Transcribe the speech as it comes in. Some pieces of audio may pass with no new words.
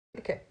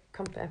Okay,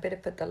 I better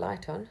put the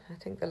light on. I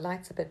think the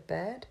light's a bit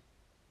bad.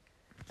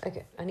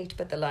 Okay, I need to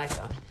put the light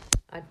on.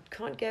 I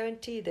can't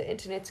guarantee the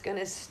internet's going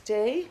to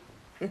stay.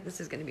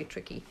 This is going to be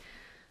tricky.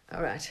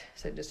 All right,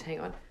 so just hang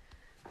on.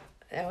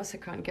 I also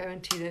can't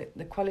guarantee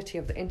the quality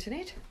of the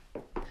internet.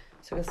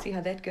 So we'll see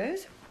how that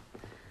goes.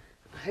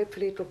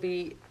 Hopefully it will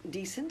be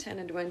decent and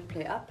it won't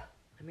play up.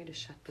 I'm going to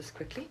shut this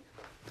quickly.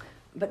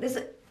 But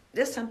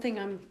there's something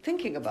I'm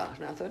thinking about.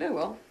 And I thought, oh,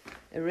 well,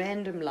 a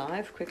random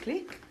live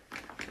quickly.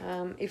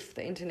 If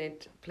the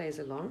internet plays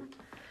along,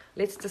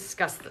 let's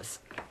discuss this.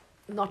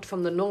 Not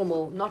from the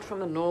normal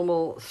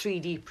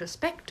 3D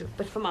perspective,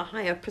 but from a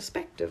higher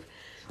perspective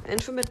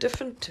and from a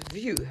different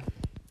view.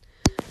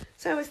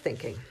 So I was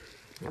thinking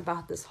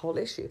about this whole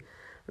issue.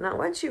 Now,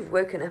 once you've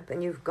woken up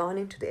and you've gone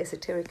into the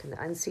esoteric and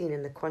the unseen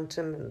and the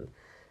quantum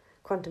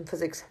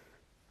physics,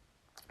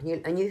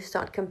 and you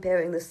start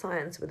comparing the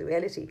science with the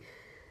reality,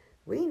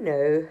 we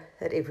know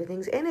that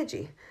everything's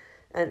energy.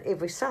 And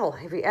every cell,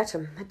 every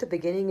atom at the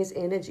beginning is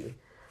energy.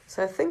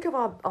 So think of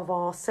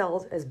our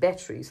cells as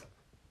batteries.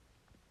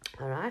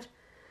 All right?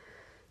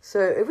 So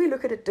if we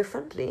look at it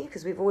differently,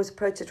 because we've always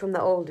approached it from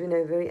the old,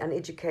 very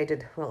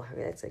uneducated, well,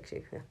 that's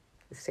actually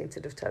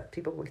sensitive type.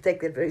 People will take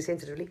that very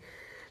sensitively.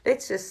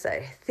 Let's just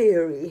say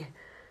theory.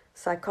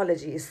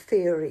 Psychology is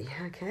theory,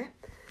 okay?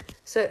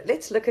 So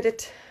let's look at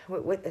it.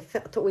 I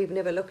thought we've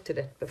never looked at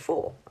it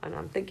before. And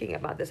I'm thinking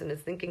about this and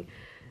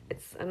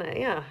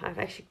I've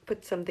actually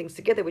put some things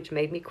together which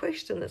made me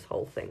question this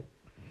whole thing.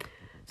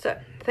 So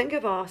think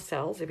of our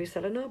cells, every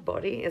cell in our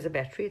body, as a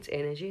battery. It's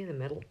energy in the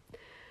middle.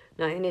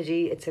 Now,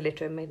 energy, it's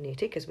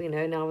electromagnetic, as we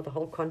know now with the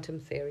whole quantum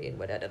theory and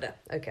whatever.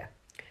 Okay.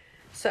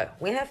 So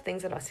we have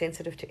things that are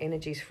sensitive to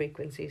energies,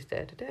 frequencies,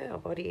 our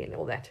body and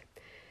all that.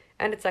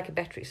 And it's like a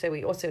battery. So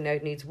we also know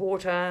it needs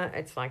water.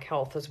 It's like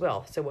health as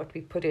well. So what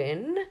we put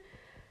in,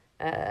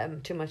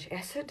 too much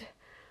acid.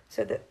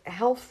 So the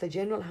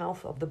general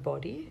health of the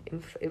body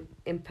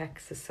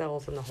impacts the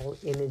cells and the whole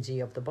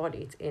energy of the body.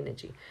 It's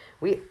energy.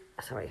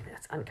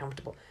 That's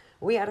uncomfortable.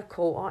 We are to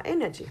call our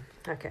energy.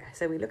 Okay,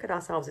 so we look at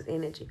ourselves as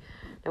energy.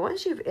 Now,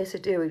 once you've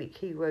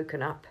esoterically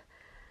woken up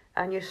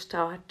and you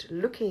start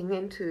looking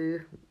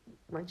into,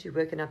 once you've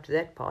woken up to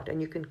that part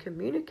and you can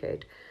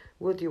communicate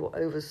with your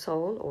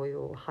oversoul or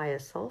your higher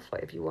self, or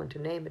if you want to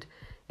name it,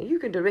 and you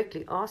can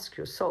directly ask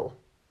your soul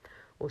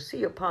or see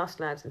your past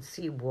lives and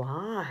see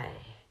why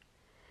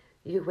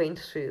you went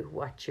through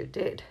what you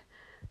did,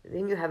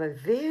 then you have a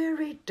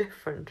very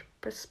different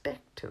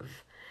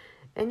perspective.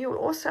 And you'll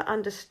also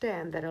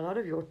understand that a lot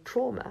of your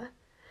trauma,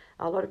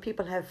 a lot of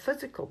people have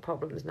physical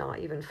problems now,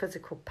 even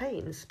physical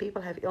pains.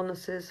 People have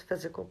illnesses,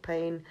 physical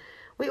pain.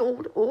 We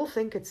all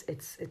think it's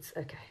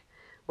okay.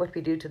 What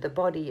we do to the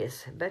body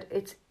is, but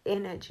it's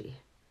energy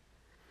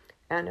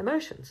and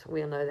emotions.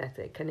 We all know that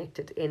they're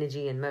connected to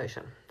energy and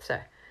motion. So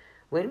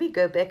when we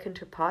go back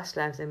into past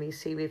lives and we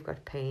see we've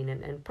got pain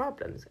and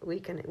problems, we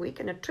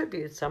can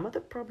attribute some of the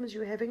problems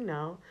you're having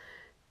now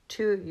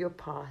to your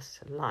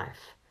past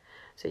life.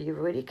 So you've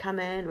already come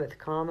in with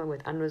karma,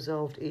 with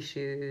unresolved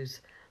issues,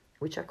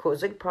 which are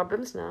causing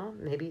problems now.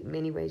 Maybe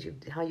many ways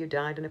how you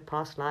died in a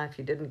past life,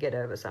 you didn't get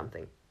over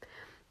something.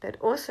 That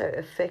also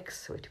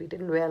affects, which we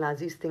didn't realize,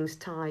 these things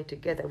tie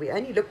together. We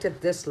only looked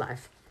at this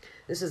life.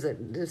 This is a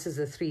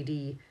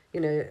 3D,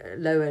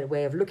 lower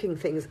way of looking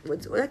things.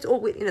 That's all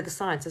the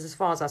science is as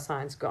far as our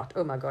science got.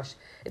 Oh my gosh,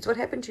 it's what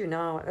happened to you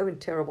now. Oh, and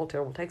terrible.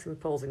 Take some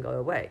pills and go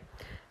away.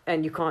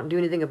 And you can't do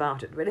anything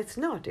about it. But it's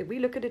not. If we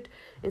look at it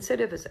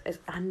instead of as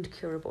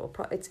uncurable,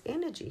 it's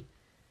energy.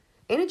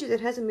 Energy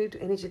that hasn't moved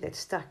to energy that's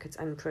stuck. It's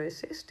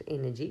unprocessed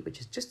energy, which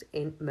is just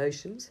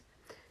emotions.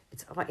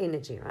 It's our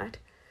energy, right?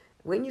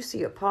 When you see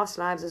your past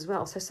lives as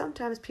well. So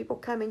sometimes people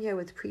come in here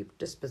with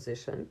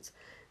predispositions,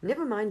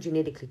 never mind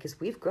genetically, because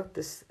we've got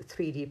this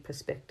 3D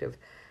perspective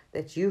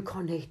that you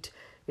connect,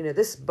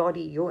 this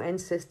body, your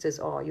ancestors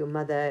are, your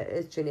mother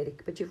is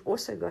genetic, but you've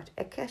also got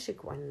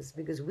Akashic ones,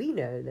 because we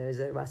know those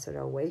of us that are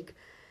awake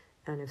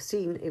and have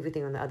seen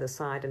everything on the other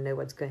side and know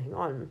what's going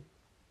on,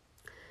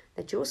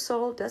 that your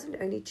soul doesn't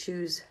only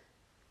choose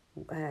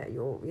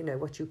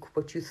what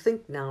you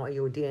think now are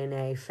your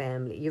DNA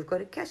family. You've got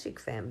a Akashic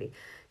family.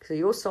 So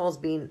your soul's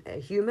been a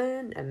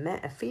human,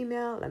 a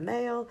female, a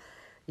male.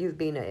 You've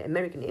been an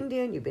American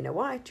Indian, you've been a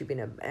white, you've been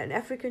an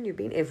African, you've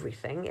been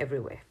everything,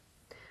 everywhere.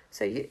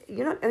 So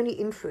you're not only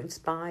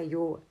influenced by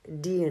your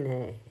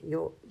DNA,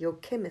 your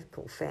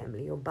chemical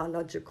family, your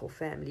biological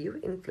family, you're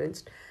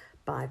influenced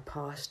by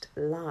past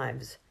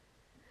lives.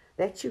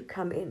 That you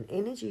come in,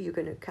 energy, you're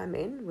going to come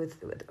in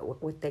with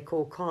what they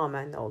call karma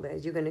and all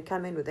that. You're going to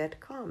come in with that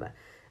karma.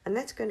 And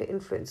that's going to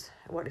influence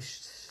what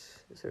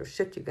sort of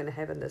shit you're going to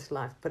have in this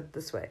life. Put it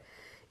this way.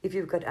 If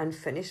you've got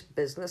unfinished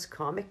business,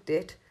 karmic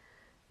debt,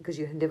 because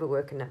you've never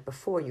woken up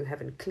before, you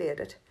haven't cleared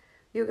it,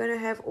 you're going to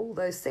have all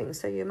those things.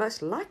 So you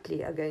most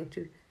likely are going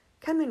to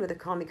come in with a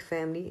karmic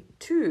family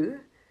to,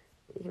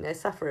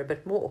 suffer a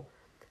bit more.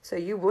 So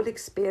you will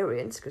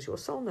experience, because your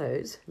soul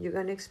knows, you're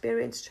going to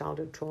experience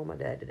childhood trauma,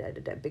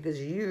 because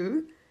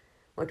you,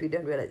 what we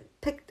don't realize,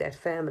 picked that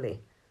family.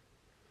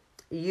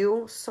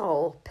 your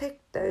soul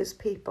picked those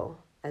people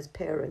as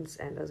parents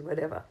and as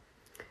whatever.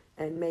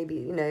 And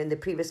maybe, in the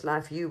previous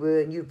life you were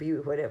and you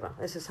whatever.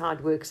 This is how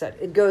it works out.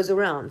 It goes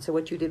around. So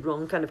what you did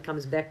wrong kind of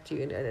comes back to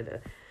you.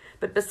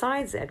 But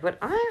besides that, what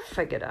I have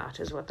figured out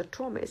is what the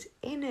trauma is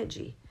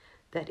energy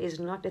that is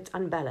not, it's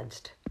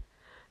unbalanced.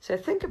 So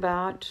think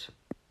about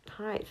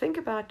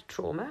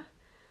trauma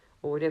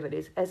or whatever it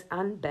is as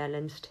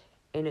unbalanced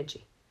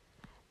energy.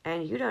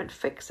 And you don't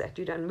fix that.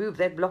 You don't move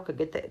that block or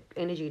get that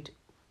energy.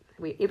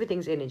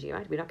 Everything's energy,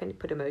 right? We're not going to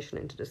put emotion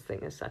into this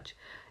thing as such.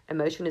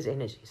 Emotion is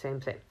energy, same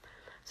thing.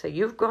 So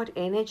you've got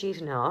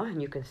energies now, and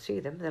you can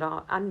see them, that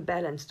are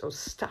unbalanced or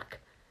stuck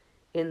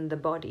in the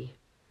body.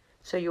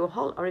 So your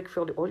whole auric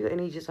field, all your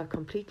energies are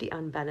completely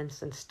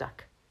unbalanced and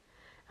stuck.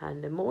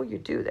 And the more you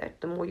do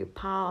that, the more you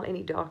pile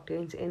any dark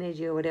dense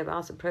energy or whatever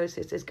else the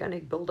process is going to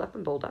build up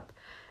and build up.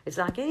 It's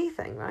like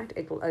anything, right?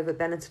 It will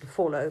overbalance and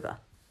fall over.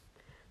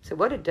 So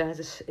what it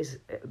does is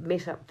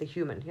mess up the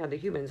human. The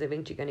human's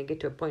eventually going to get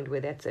to a point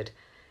where that's it.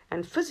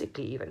 And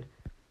physically even,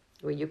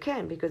 where you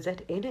can, because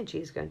that energy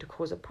is going to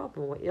cause a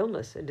problem or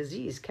illness, a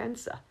disease,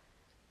 cancer.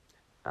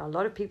 A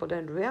lot of people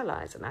don't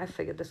realize, and I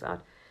figured this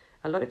out,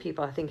 a lot of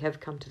people I think have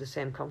come to the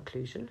same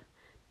conclusion,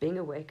 being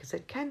awake, is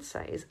that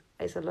cancer is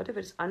a lot of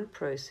it is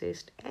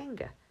unprocessed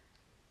anger,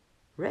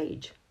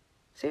 rage,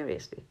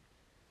 seriously.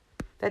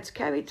 That's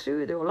carried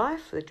through your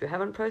life, that you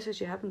haven't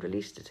processed, you haven't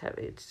released it.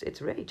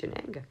 It's rage and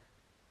anger.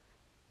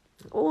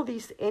 All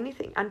these,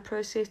 anything,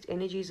 unprocessed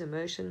energies,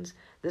 emotions,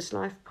 this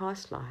life,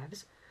 past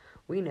lives,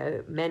 we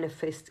know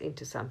manifests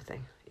into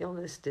something.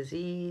 Illness,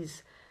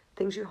 disease,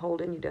 things you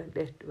hold in, you don't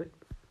let it.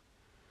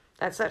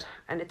 That's it.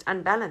 And it's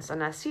unbalanced.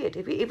 And I see it.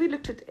 If we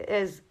looked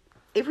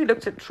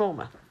at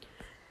trauma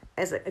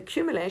as an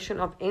accumulation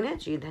of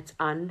energy that's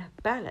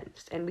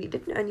unbalanced, and we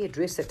didn't only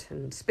address it,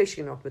 and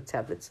especially not with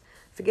tablets.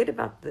 Forget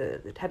about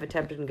the have a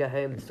tablet and go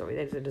home story.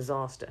 That is a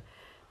disaster.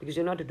 Because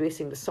you're not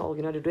addressing the soul,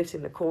 you're not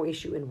addressing the core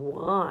issue and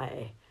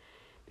why.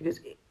 Because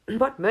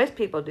what most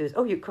people do is,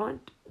 you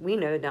can't, we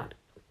know that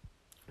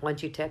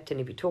once you tapped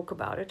in, if you talk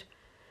about it,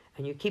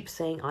 and you keep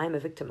saying, I'm a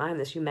victim, I'm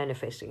this, you're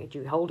manifesting it,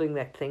 you're holding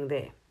that thing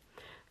there.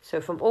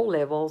 So from all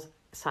levels,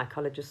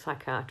 psychologists,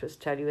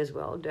 psychiatrists tell you as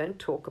well, don't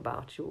talk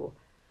about your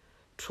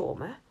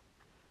trauma,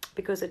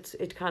 because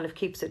it kind of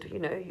keeps it,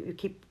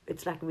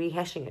 it's like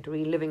rehashing it,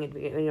 reliving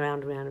it,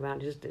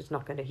 around, it's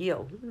not going to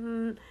heal.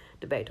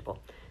 Debatable.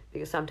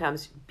 Because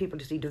sometimes people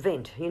just need to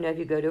vent. If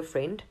you go to a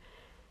friend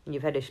and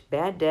you've had a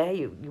bad day,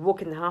 you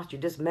walk in the house, you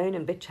just moan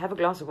and bitch, have a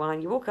glass of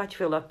wine, you walk out, you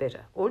feel a lot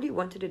better. All you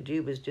wanted to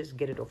do was just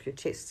get it off your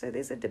chest. So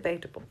there's a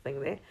debatable thing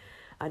there.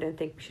 I don't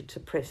think we should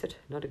suppress it.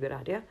 Not a good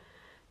idea.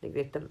 I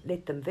think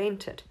let them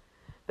vent it.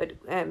 But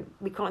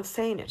we can't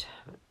say it.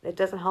 It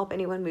doesn't help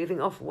anyone moving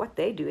off. What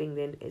they're doing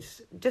then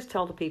is just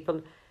tell the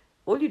people,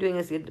 all you're doing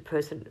is let the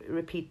person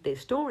repeat their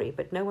story,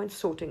 but no one's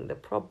sorting the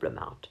problem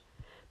out.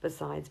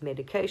 Besides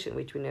medication,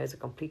 which we know is a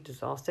complete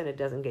disaster and it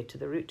doesn't get to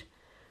the root.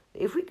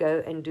 If we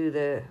go and do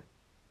the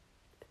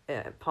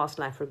past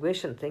life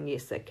regression thing,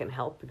 yes, that can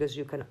help, because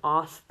you can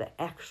ask the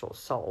actual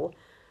soul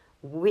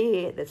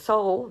where the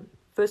soul,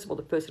 first of all,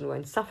 the person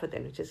won't suffer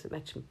then, which is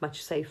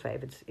much safer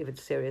if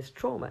it's serious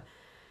trauma,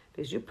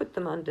 because you put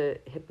them under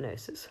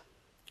hypnosis.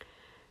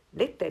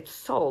 Let that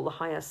soul, the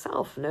higher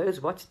self, knows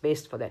what's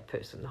best for that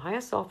person. The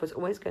higher self is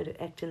always going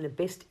to act in the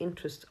best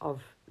interest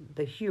of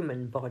the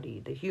human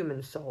body, the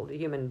human soul, the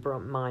human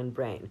mind,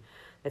 brain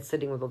that's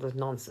sitting with all this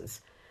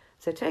nonsense.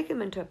 So take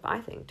them into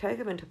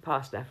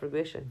past life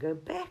regression. Go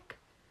back.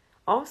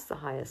 Ask the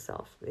higher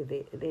self.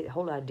 The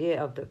whole idea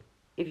of the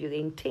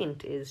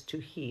intent is to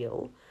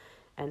heal,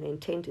 and the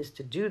intent is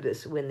to do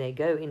this when they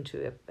go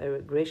into a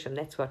regression,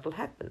 that's what will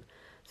happen.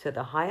 So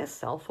the higher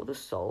self or the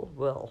soul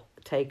will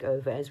take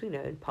over, as we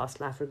know in past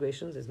life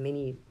regressions. There's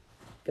many,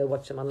 go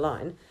watch them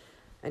online.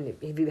 And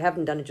if you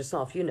haven't done it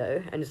yourself, and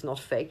it's not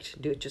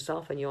faked, do it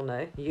yourself and you'll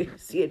know. You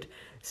see it,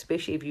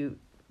 especially if you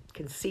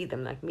can see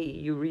them like me,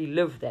 you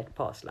relive that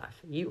past life.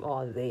 You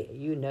are there.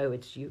 You know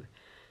it's you.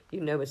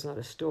 You know it's not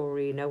a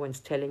story. No one's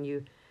telling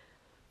you.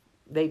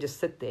 They just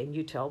sit there and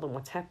you tell them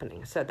what's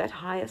happening. So that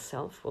higher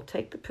self will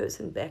take the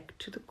person back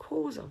to the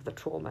cause of the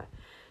trauma.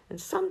 And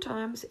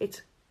sometimes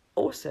it's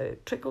also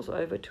trickles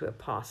over to a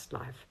past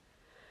life.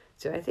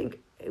 So I think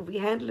if we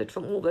handle it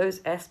from all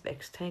those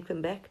aspects, take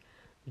them back,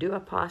 do a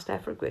past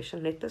life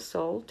regression, let the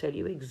soul tell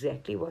you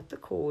exactly what the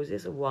cause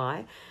is,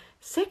 why.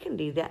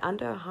 Secondly, they're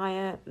under a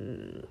higher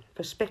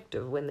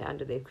perspective when they're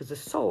under there, because the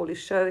soul is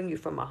showing you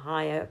from a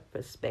higher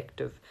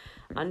perspective,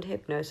 under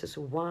hypnosis,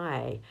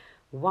 why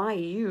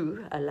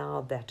you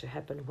allowed that to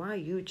happen, why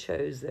you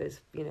chose those,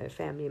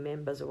 family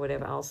members or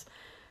whatever else.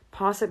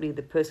 Possibly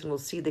the person will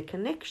see the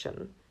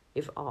connection,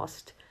 if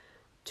asked,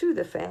 to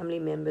the family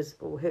members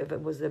or whoever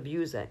was the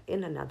abuser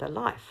in another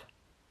life.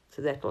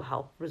 So that will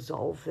help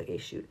resolve the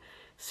issue.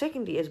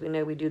 Secondly, as we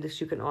know, we do this,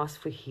 you can ask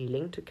for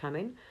healing to come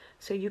in,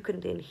 so you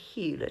can then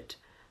heal it.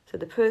 So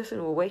the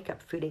person will wake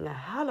up feeling a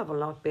hell of a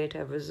lot better,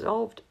 have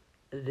resolved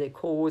the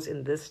cause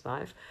in this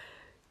life,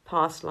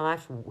 past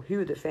life,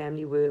 who the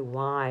family were,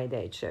 why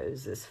they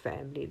chose this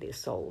family, their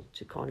soul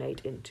to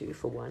carnate into,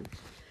 for one.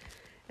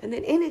 And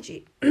then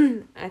energy.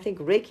 I think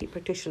Reiki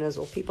practitioners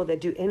or people that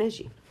do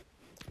energy,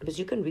 because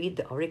you can read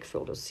the auric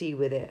field or see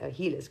where the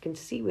healers can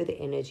see where the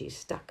energy is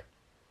stuck,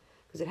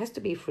 because it has to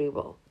be free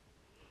will.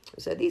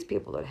 So these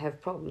people that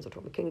have problems or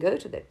trauma can go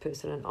to that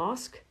person and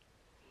ask,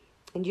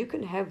 and you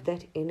can have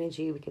that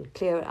energy, we can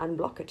clear it,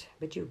 unblock it,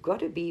 but you've got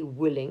to be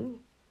willing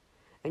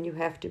and you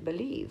have to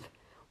believe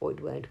or it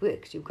won't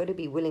work. So you've got to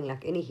be willing,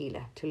 like any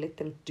healer, to let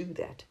them do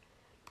that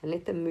and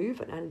let them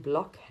move and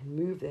unblock and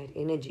move that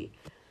energy.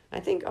 I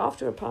think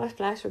after a past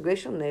life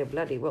regression, they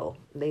bloody will.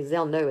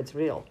 They'll know it's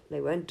real.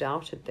 They won't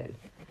doubt it then,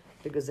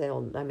 because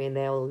they'll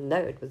know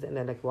it, but then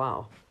they're like,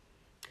 wow,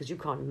 because you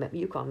can't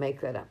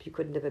make that up. You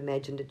couldn't have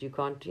imagined it. You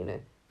can't,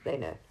 they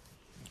know.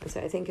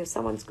 So I think if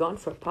someone's gone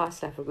for a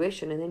past life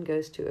regression and then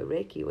goes to a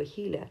Reiki or a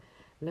healer,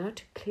 now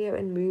to clear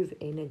and move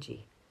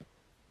energy,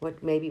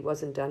 what maybe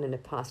wasn't done in a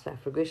past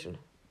life regression,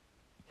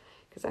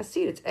 because I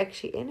see it's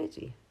actually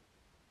energy,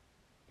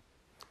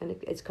 and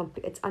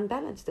it's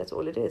unbalanced. That's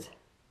all it is.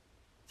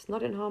 It's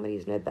not in harmony.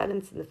 There's no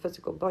balance in the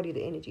physical body,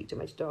 the energy, too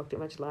much dark, too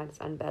much light. It's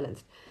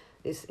unbalanced.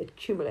 It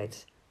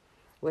accumulates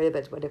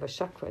whatever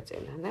chakra it's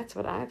in. And that's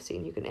what I've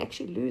seen. You can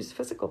actually lose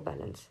physical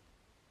balance.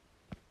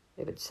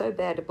 If it's so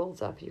bad it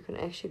builds up, you can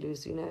actually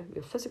lose,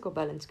 your physical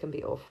balance can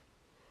be off.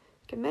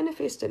 It can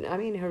manifest in,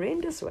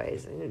 horrendous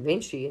ways, and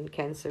eventually in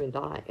cancer and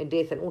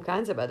death and all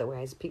kinds of other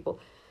ways. People,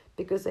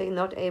 because they're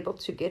not able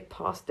to get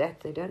past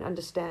that, they don't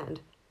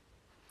understand.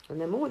 And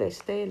the more they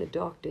stay in a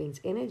dark, dense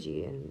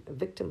energy and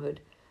victimhood,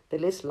 the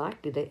less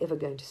likely they're ever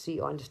going to see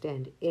or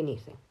understand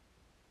anything.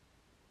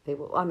 They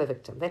will, I'm a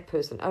victim. That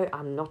person, oh,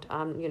 I'm not,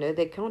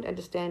 they can't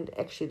understand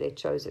actually they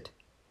chose it.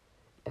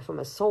 From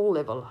a soul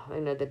level,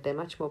 that they're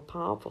much more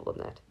powerful than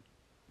that.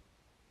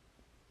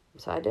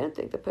 So I don't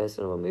think the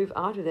person will move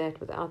out of that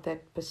without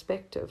that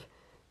perspective.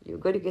 You've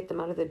got to get them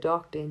out of the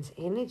dark, dense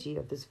energy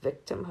of this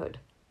victimhood.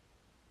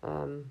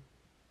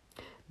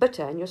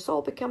 Bitter, and your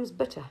soul becomes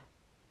bitter.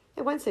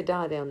 And once they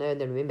die, they'll know and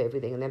they'll remember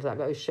everything, and they're like,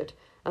 oh shit.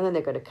 And then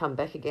they're going to come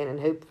back again, and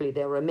hopefully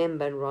they'll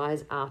remember and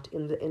rise out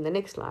in the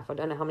next life. I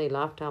don't know how many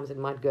lifetimes it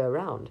might go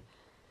around.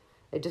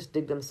 They just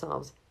dig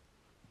themselves.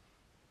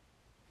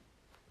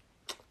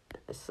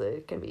 So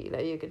it can be,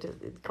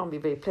 it can't be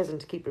very pleasant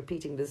to keep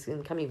repeating this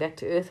and coming back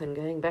to earth and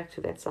going back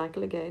to that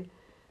cycle again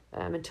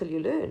until you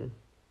learn.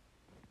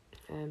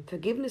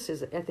 Forgiveness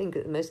is, I think,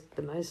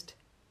 the most.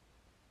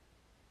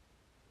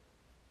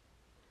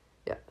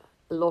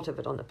 A lot of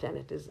it on the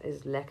planet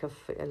is lack of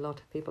a lot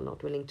of people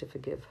not willing to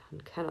forgive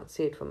and cannot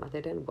see it they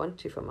don't want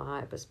to from a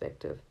higher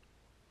perspective.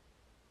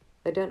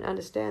 They don't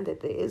understand that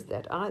there is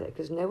that either,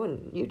 because no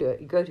one, you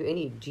go to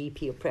any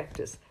GP or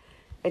practice,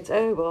 it's,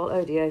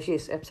 oh dear,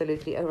 yes,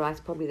 absolutely, oh right,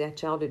 probably that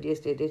childhood, yes,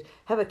 they did,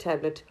 have a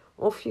tablet,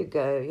 off you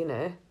go,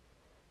 a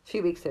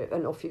few weeks there,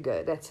 and off you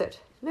go, that's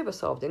it. Never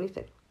solved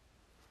anything.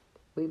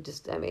 We've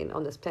just,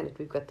 on this planet,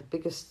 we've got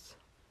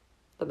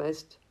the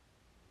most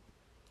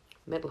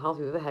mental health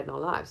we've ever had in our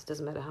lives. It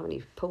doesn't matter how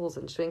many pills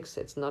and shrinks,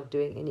 it's not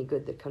doing any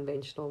good the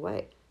conventional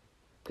way,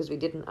 because we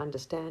didn't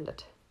understand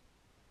it.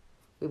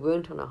 We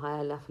weren't on a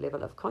higher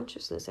level of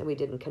consciousness, and we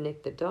didn't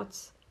connect the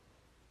dots.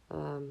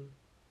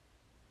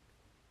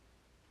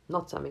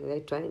 Not something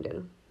they trained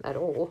in at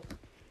all,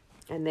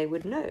 and they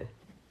would know.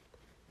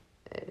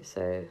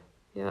 So,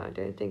 I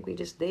don't think we're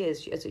just there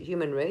as a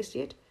human race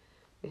yet.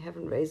 We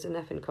haven't raised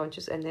enough in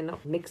conscious, and they're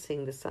not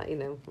mixing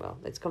well,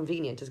 it's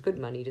convenient, it's good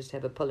money just to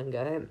have a pill and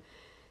go home.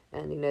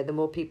 And, the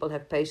more people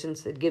have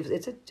patients,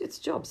 it's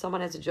a job. Someone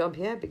has a job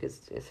here because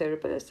they're a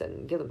therapist,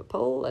 and give them a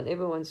pill, and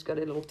everyone's got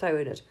a little toe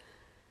in it.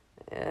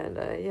 And,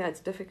 it's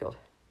difficult.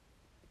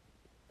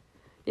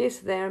 Yes,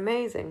 they're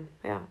amazing.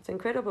 Yeah, it's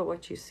incredible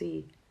what you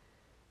see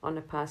on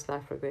a past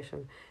life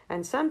regression.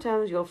 And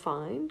sometimes you'll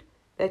find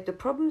that the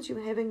problems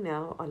you're having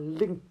now are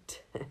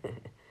linked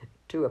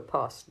to a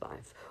past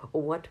life.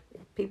 Or what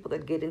people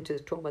that get into the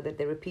trauma, that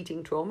they're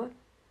repeating trauma,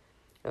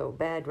 or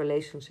bad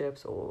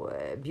relationships, or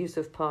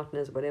abusive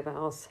partners, whatever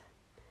else.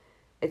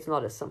 It's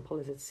not as simple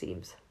as it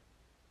seems.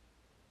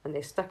 And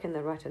they're stuck in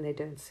the rut and they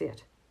don't see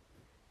it.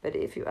 But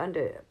if you're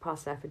under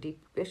past life of deep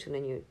regression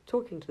and you're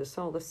talking to the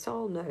soul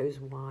knows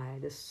why.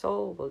 The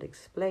soul will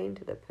explain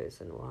to the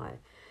person why.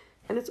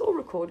 And it's all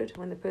recorded.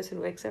 When the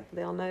person wakes up,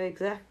 they'll know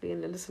exactly,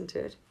 and they'll listen to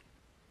it,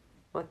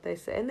 what they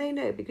say. And they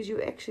know, because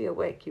you're actually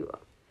awake.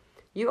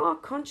 You are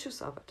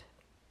conscious of it.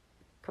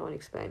 Can't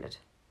explain it.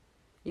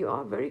 You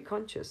are very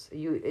conscious.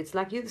 It's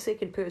like you're the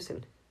second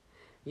person.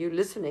 You're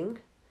listening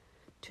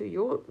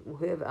to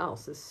whoever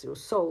else is your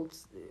soul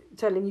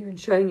telling you and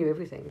showing you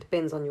everything. It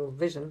depends on your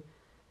vision,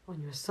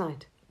 on your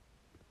sight.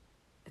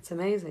 It's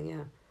amazing,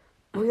 yeah.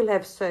 We'll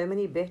have so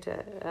many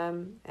better,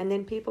 and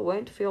then people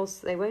won't feel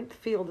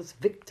this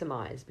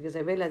victimized, because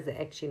they realize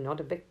they're actually not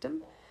a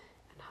victim,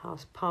 and how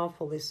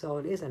powerful their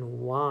soul is, and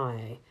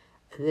why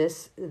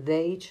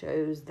they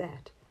chose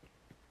that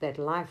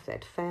life,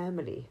 that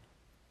family.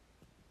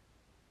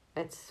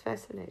 It's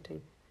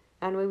fascinating.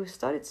 And we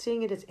started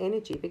seeing it as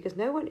energy, because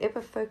no one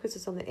ever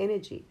focuses on the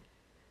energy.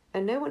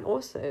 And no one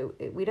also,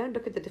 we don't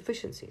look at the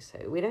deficiencies,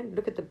 so we don't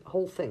look at the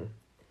whole thing.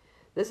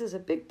 This is a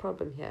big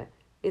problem here,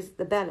 is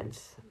the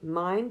balance,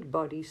 mind,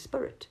 body,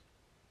 spirit.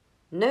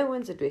 No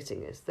one's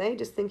addressing this. They're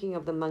just thinking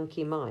of the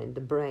monkey mind,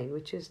 the brain,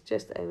 which is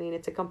just, I mean,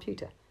 it's a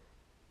computer.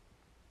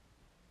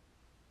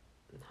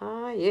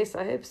 Yes,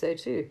 I hope so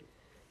too.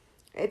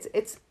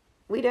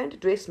 We don't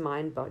address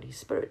mind, body,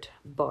 spirit.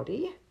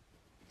 Body,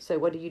 so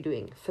what are you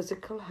doing?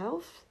 Physical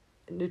health,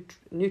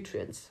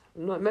 nutrients.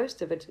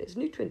 Most of it is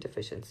nutrient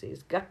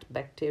deficiencies. Gut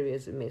bacteria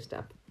is messed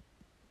up.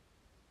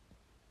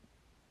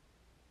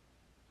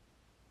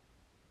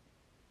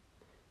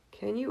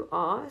 Can you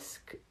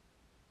ask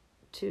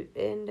to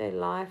end a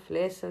life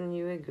lesson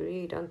you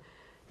agreed on?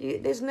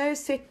 There's no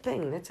set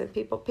thing. That's what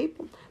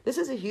people. This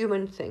is a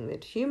human thing,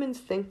 that humans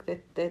think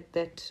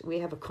that we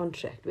have a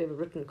contract. We have a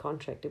written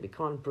contract that we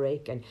can't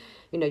break, and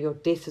your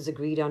death is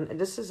agreed on. And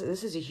this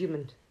is a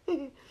human.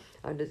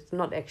 And it's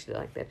not actually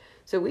like that.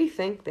 So we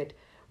think that,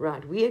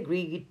 right, we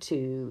agreed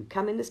to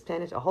come in this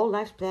planet, our whole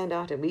life's planned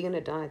out, and we're going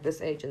to die at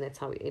this age, and that's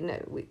how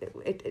we.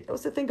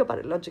 Also think about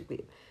it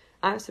logically.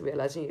 I also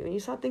realize when you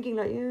start thinking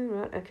like, yeah,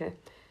 right, okay,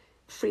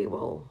 free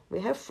will.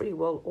 We have free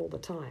will all the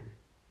time.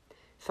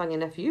 Funny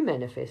enough, you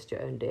manifest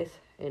your own death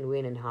and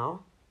when and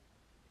how.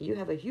 You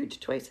have a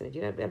huge choice in it.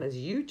 You don't realize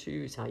you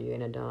choose how you're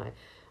going to die.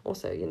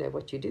 Also,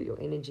 what you do, your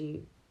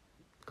energy,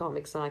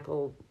 karmic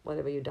cycle,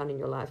 whatever you've done in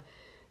your life.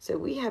 So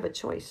we have a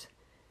choice.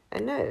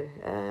 And no,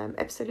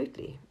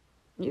 absolutely.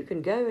 You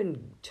can go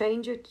and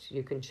change it.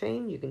 You can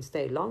change. You can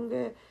stay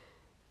longer.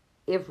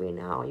 Every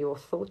now, your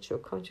thoughts, your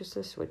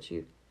consciousness,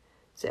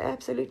 So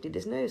absolutely,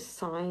 there's no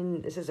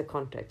sign. This is a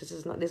contract.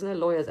 There's no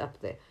lawyers up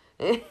there.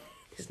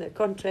 There's no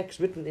contracts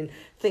written in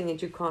thing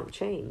that you can't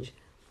change.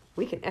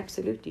 We can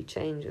absolutely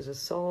change as a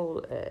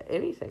soul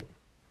anything.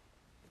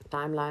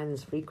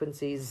 Timelines,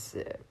 frequencies,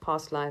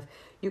 past life.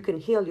 You can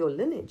heal your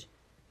lineage.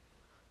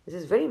 This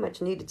is very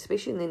much needed,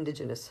 especially in the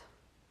indigenous.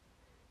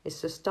 It's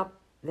to stop.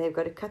 They've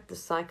got to cut the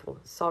cycle.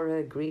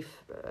 Sorrow,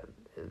 grief,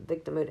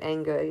 victimhood,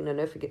 anger,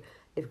 no forget.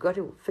 They've got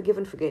to forgive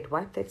and forget.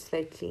 Wipe that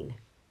slate clean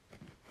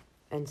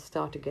and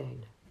start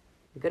again.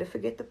 You've got to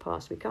forget the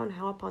past. We can't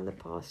harp on the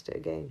past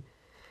again.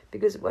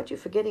 Because what you're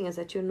forgetting is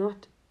that you're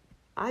not.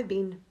 I've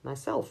been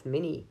myself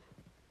many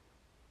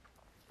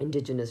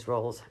indigenous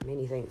roles,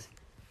 many things.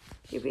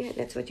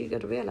 That's what you've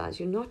got to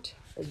realize. You're not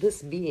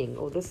this being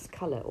or this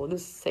color or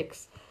this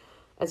sex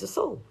as a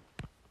soul.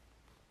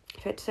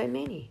 You've had so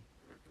many.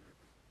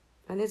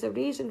 And there's a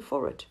reason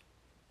for it.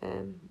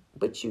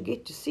 But you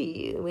get to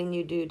see when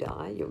you do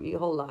die, your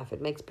whole life,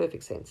 it makes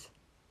perfect sense.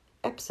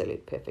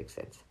 Absolute perfect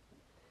sense.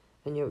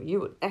 And you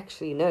would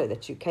actually know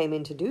that you came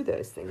in to do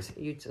those things.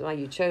 Why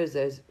you chose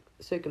those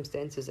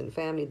circumstances and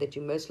family that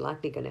you're most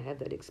likely going to have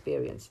that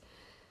experience,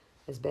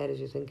 as bad as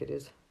you think it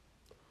is.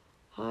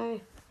 Hi.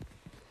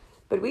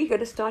 But we got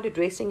to start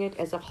addressing it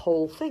as a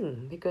whole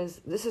thing, because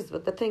this is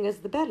what the thing is,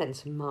 the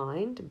balance,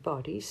 mind,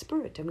 body,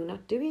 spirit, and we're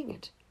not doing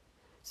it.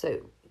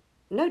 So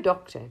no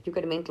doctor, if you've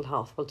got a mental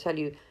health, will tell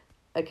you,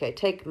 okay,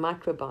 take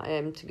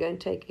microbiome, to go and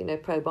take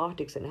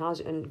probiotics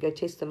and go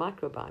test the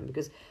microbiome,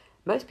 because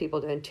most people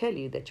don't tell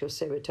you that your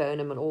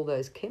serotonin and all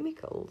those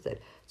chemicals that are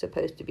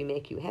supposed to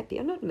make you happy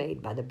are not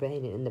made by the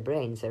brain and in the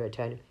brain,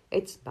 serotonin.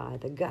 It's by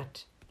the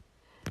gut.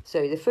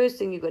 So the first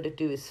thing you've got to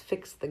do is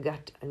fix the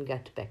gut and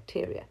gut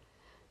bacteria.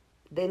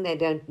 Then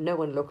no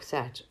one looks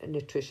at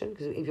nutrition,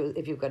 because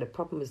if you've got a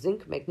problem with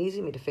zinc,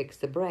 magnesium, it affects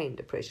the brain,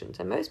 depression.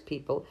 So most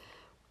people,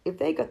 if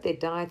they got their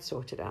diet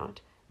sorted out,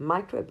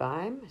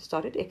 microbiome,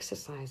 started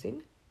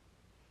exercising,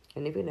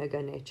 and if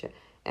go nature,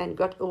 and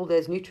got all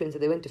those nutrients that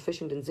they weren't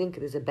deficient in zinc,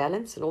 there's a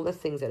balance and all the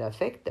things that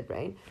affect the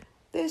brain,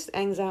 this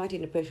anxiety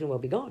and depression will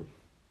be gone.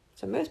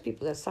 So most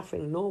people are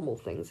suffering normal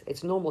things.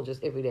 It's normal,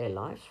 just everyday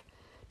life.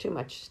 Too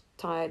much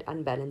tired,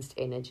 unbalanced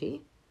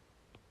energy,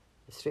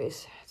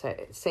 stress, so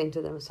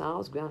center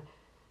themselves, ground.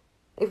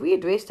 If we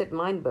addressed it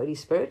mind, body,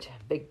 spirit,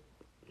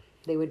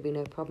 there would be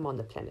no problem on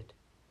the planet.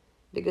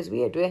 Because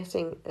we're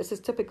addressing, this is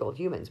typical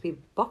humans,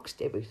 we've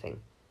boxed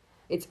everything.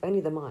 It's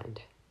only the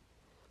mind.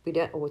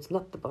 It's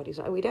not the body.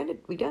 So we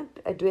don't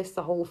address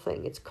the whole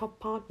thing. It's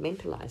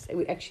compartmentalized.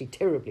 We're actually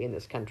terribly in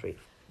this country.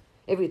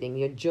 Everything,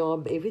 your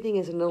job, everything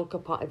is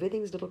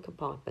everything's little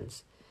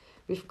compartments.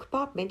 We've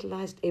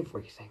compartmentalized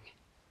everything.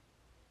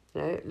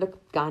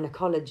 Look,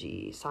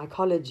 gynecology,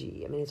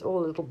 psychology. It's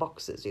all little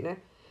boxes.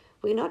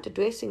 We're not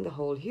addressing the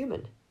whole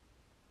human.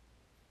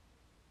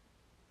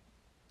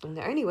 And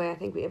the only way I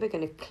think we're ever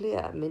going to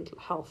clear mental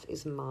health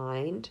is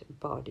mind,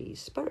 body,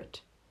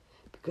 spirit.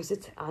 Because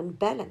it's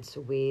unbalanced.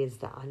 Where's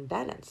the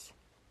unbalance?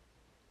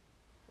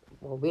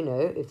 Well, we know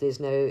if there's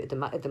no, the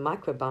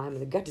microbiome,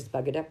 the gut is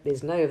buggered up,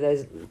 there's no of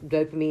those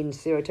dopamine,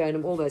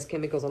 serotonin, all those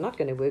chemicals are not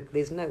going to work.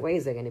 There's no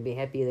ways they're going to be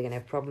happy. They're going to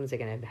have problems. They're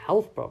going to have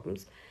health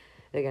problems.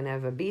 They're going to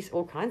have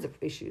all kinds of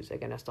issues they're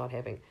going to start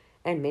having.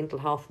 And mental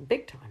health,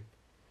 big time.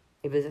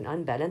 If there's an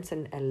unbalance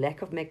and a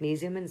lack of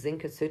magnesium and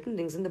zinc and certain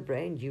things in the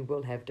brain, you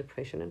will have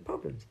depression and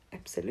problems.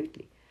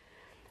 Absolutely.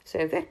 So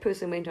if that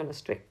person went on a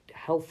strict,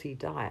 healthy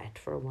diet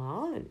for a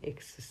while and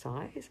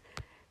exercise,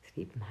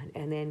 Sleep, mind,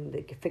 and then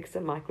they fix the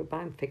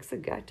microbiome, fix the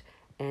gut,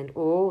 and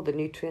all the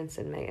nutrients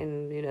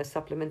and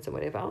supplements and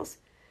whatever else,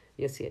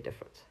 you'll see a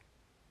difference.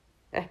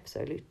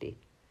 Absolutely.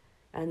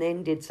 And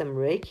then did some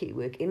Reiki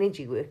work,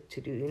 energy work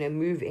to do,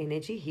 move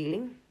energy,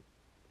 healing.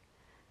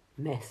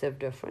 Massive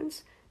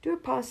difference. Do a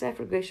past life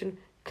regression,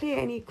 clear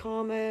any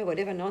karma,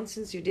 whatever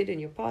nonsense you did in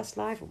your past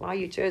life, why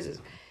you chose it,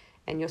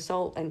 and your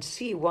soul, and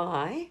see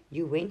why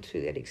you went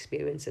through that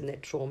experience and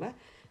that trauma,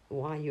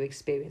 why you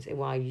experienced and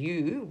why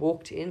you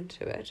walked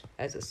into it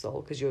as a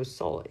soul, because your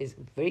soul is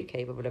very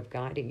capable of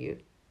guiding you.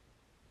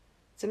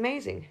 It's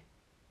amazing.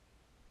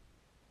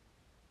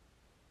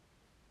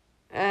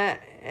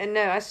 And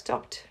no, I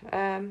stopped.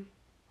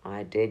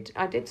 I did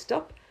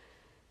stop,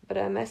 but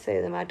I must say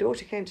that my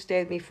daughter came to stay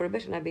with me for a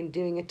bit, and I've been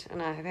doing it,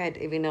 and I have had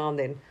every now and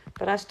then.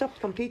 But I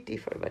stopped completely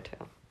for a bit.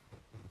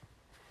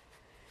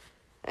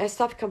 I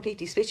stopped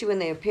completely, especially when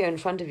they appear in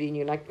front of you, and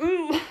you're like,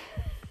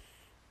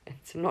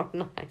 It's not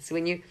nice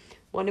when you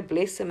want to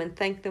bless them and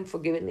thank them for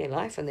giving their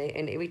life, and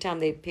every time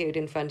they appeared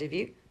in front of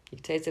you, you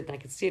taste it, and I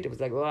could see it. It was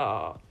like,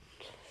 wow,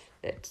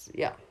 that's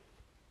yeah.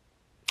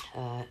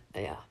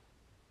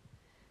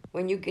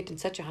 When you get in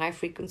such a high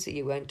frequency,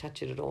 you won't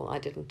touch it at all. I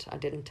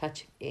didn't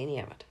touch any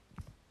of it.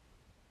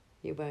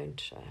 You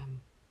won't.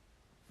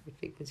 The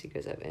frequency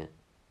goes up there.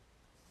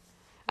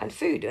 And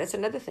food, that's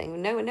another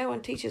thing. No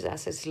one teaches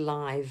us it's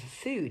live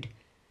food.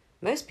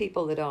 Most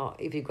people that are,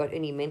 if you've got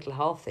any mental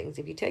health things,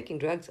 if you're taking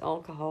drugs,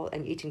 alcohol,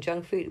 and eating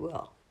junk food,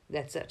 well,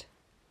 that's it.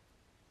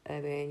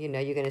 I mean,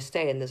 you're going to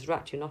stay in this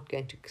rut. You're not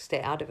going to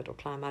stay out of it or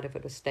climb out of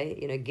it or stay,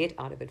 get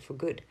out of it for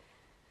good.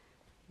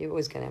 You're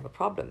always going to have a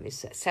problem.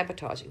 It's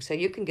sabotaging. So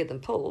you can give them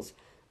pills.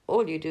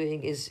 All you're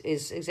doing is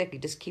exactly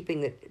just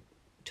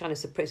trying to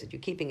suppress it.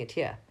 You're keeping it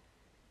here.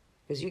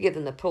 Because you give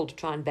them the pill to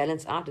try and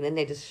balance out, and then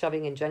they're just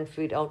shoving in junk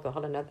food,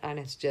 alcohol, and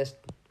it's just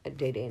a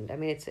dead end. I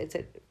mean,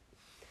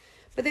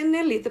 but then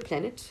they'll leave the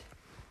planet,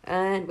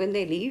 and when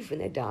they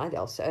die,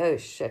 they'll say, oh,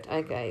 shit,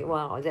 okay,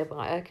 wow, is that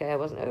why? Okay, I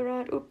wasn't, oh,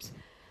 right, oops.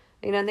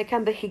 And they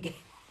come back again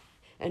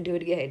and do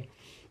it again.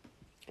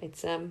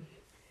 It's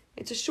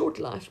a short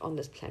life on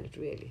this planet,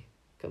 really,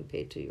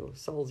 compared to your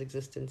soul's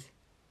existence.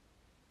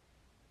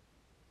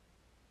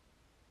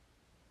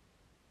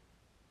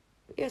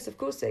 Yes, of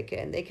course they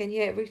can. They can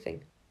hear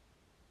everything.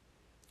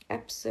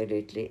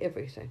 Absolutely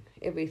everything.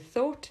 Every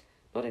thought,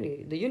 not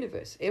only the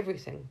universe,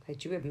 everything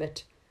that you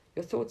emit.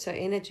 Your thoughts are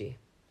energy.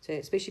 So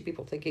especially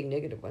people thinking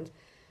negative ones.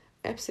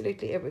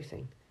 Absolutely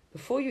everything.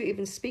 Before you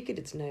even speak it,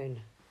 it's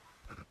known.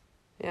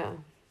 Yeah.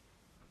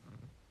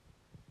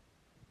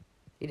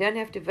 You don't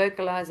have to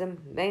vocalize them.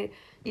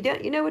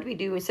 You know what we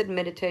do? When we sit in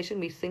meditation,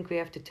 we think we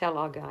have to tell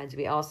our guides.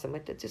 We ask them.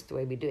 That's just the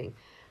way we're doing.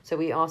 So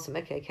we ask them,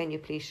 okay, can you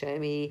please show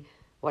me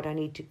what I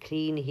need to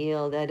clean,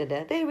 heal,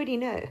 da-da-da. They already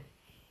know.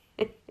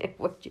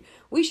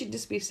 We should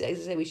just be, as I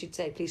say, we should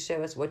say, please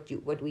show us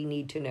what we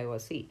need to know or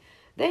see.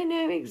 They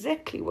know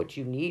exactly what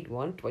you need,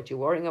 want, what you're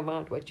worrying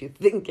about, what you're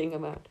thinking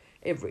about,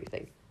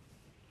 everything.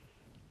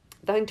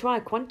 The entire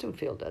quantum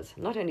field does.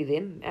 Not only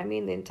them, I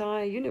mean the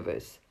entire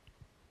universe.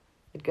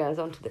 It goes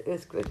onto the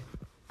earth grid.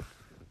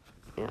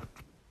 Yeah.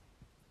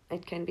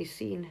 It can be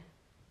seen.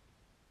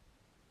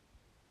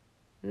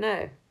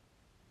 No,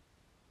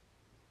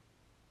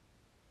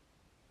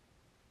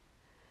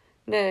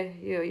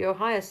 your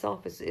higher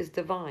self is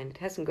divine. It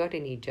hasn't got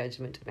any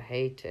judgment and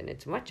hate, and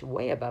it's much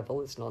way above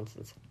all this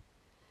nonsense.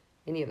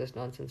 Any of this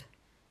nonsense.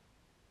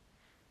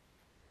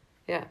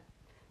 Yeah.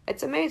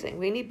 It's amazing.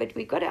 But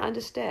we got to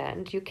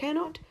understand, you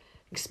cannot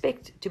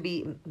expect to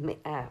be,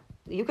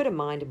 you've got a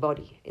mind, a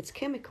body. It's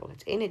chemical,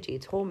 it's energy,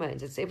 it's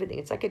hormones, it's everything.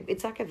 It's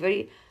like a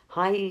very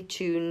highly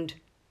tuned,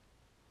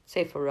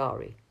 say,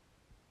 Ferrari.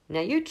 Now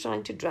you're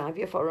trying to drive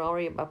your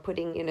Ferrari by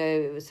putting,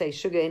 say,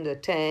 sugar in the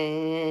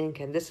tank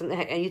and this and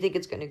that, and you think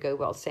it's going to go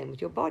well. Same with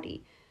your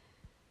body.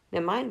 Now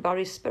mind,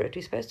 body, spirit,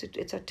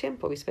 it's a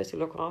temple. We're supposed to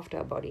look after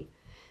our body.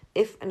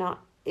 If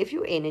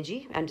your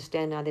energy,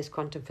 understand now there's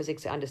quantum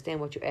physics, understand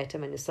what your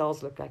atom and the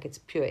cells look like, it's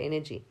pure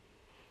energy.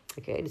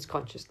 Okay, and it's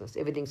consciousness.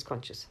 Everything's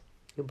conscious.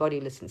 Your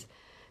body listens.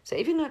 So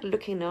if you're not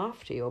looking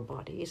after your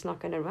body, it's not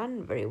going to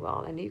run very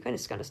well, and you're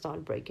just going to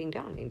start breaking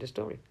down. End of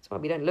story. That's why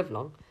we don't live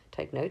long.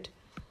 Take note.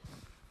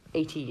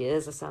 80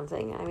 years or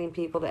something. I mean,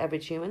 people, the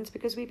average humans,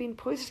 because we've been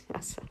poisoning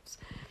ourselves.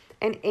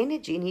 And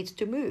energy needs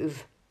to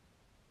move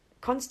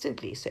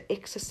constantly, so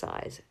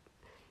exercise.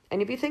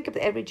 And if you think of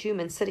the average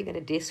human sitting at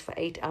a desk for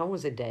 8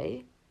 hours a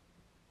day,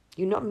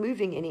 you're not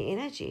moving any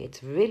energy.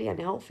 It's really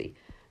unhealthy.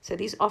 So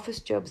these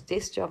office jobs,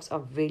 desk jobs are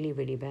really,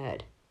 really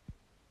bad.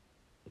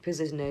 Because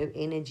there's no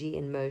energy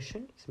in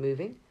motion. It's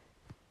moving.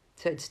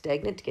 So it's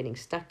stagnant, getting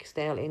stuck,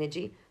 stale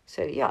energy.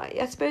 So yeah,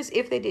 I suppose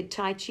if they did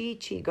Tai Chi,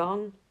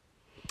 Qigong,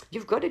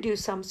 you've got to do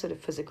some sort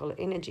of physical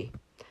energy.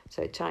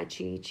 So Tai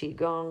Chi,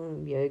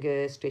 Qigong,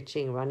 yoga,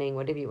 stretching, running,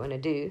 whatever you want to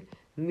do,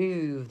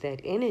 move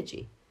that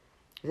energy.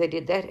 If they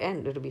did that,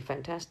 and it'll be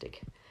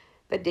fantastic.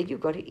 But then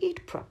you've got to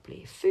eat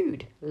properly.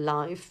 Food,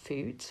 live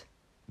foods.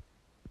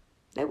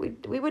 No,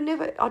 we were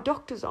never, our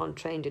doctors aren't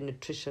trained in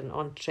nutrition,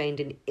 aren't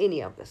trained in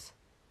any of this.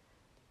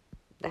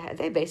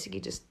 They're basically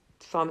just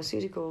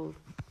pharmaceutical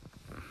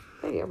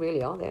They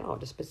really are. They are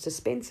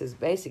dispensers,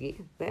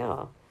 basically.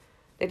 They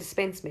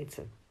dispense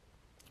medicine.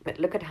 But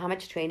look at how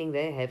much training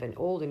they have and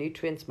all the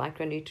nutrients,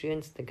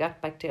 micronutrients, the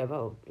gut bacteria.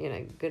 Well,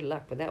 good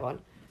luck with that one.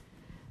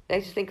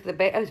 They just think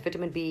it's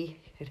vitamin B.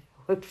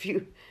 if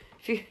you,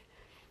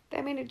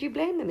 I mean, do you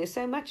blame them? There's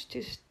too much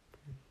to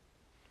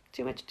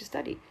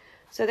study.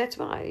 So that's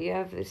why you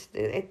have this.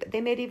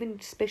 They're not even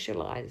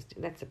specialized.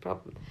 That's the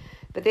problem.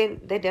 But then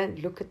they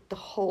don't look at the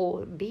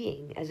whole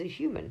being as a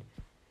human.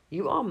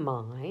 You are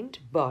mind,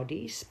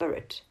 body,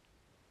 spirit.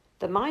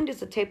 The mind is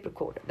the tape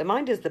recorder. The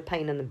mind is the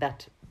pain in the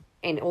butt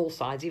in all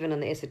sides, even in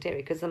the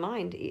esoteric. Because the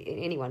mind,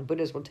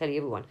 Buddhists will tell you,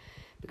 everyone,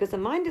 because the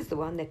mind is the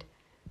one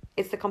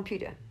it's the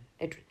computer.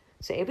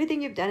 So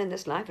everything you've done in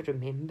this life, it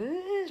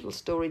remembers little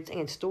stories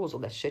and it stores all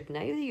that shit.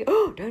 Now you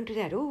go, don't do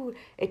that. Oh,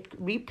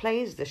 it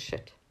replays the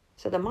shit.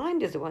 So the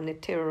mind is the one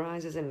that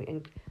terrorizes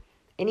and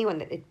anyone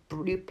that it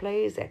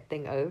replays that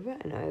thing over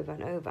and over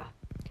and over.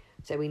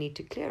 So we need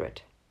to clear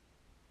it.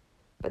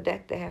 But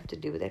that they have to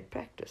do with that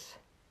practice.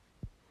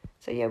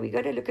 So we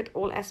got to look at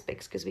all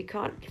aspects because we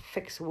can't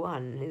fix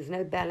one. There's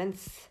no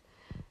balance.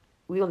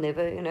 We'll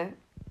never,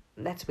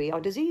 that's where our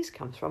disease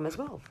comes from as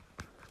well.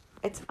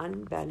 It's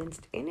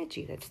unbalanced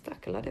energy that's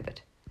stuck, a lot of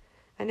it.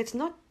 And it's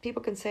not,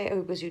 people can say,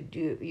 because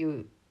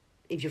you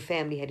if your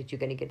family had it, you're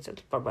going to get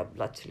such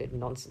lots of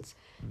nonsense.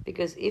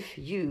 Because if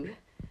you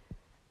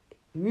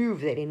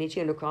move that energy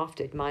and look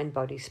after it, mind,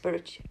 body,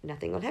 spirit,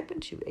 nothing will happen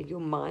to you.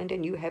 Your mind,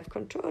 and you have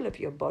control of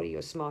your body,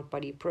 your smart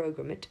body,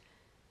 program it.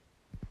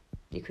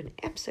 You can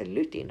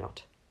absolutely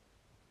not.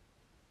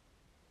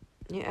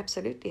 You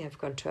absolutely have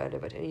control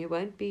of it, and you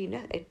won't be,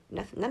 none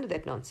of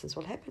that nonsense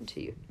will happen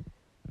to you.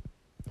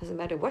 Doesn't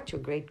matter what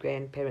your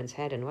great-grandparents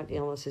had and what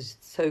illness is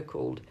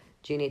so-called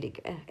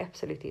genetic,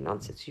 absolutely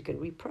nonsense. You can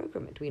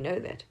reprogram it. We know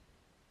that.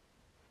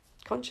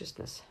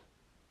 Consciousness.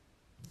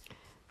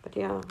 But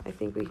I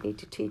think we need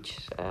to teach,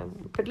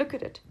 but look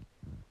at it.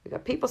 We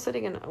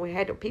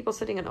had people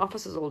sitting in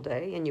offices all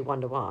day, and you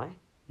wonder why.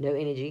 No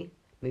energy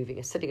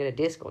moving, sitting at a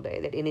desk all day.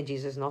 That energy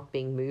is not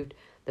being moved.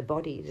 The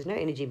body, there's no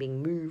energy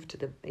being moved to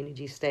the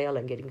energy stale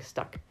and getting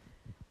stuck.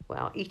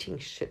 Wow, eating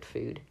shit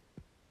food.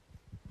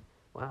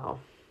 Wow.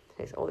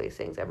 There's all these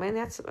things.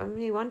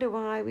 You wonder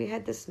why we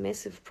had this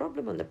massive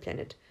problem on the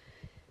planet.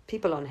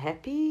 People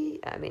unhappy.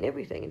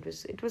 Everything.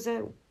 It was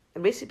a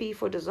recipe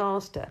for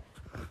disaster.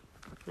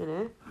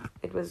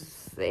 It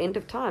was the end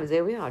of times.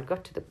 There we are. It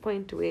got to the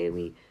point where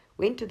we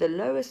went to the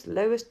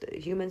lowest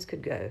humans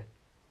could go.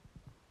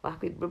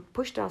 Like we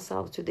pushed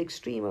ourselves to the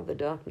extreme of the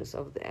darkness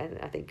of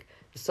the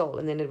soul,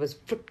 and then it was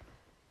flipped.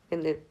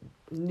 Then the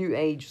new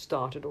age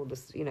started, or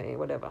this,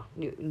 whatever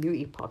new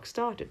epoch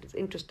started. It's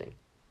interesting.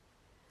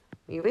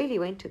 We really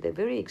went to the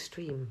very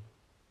extreme,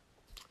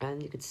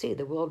 and you could see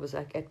the world was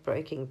like at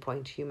breaking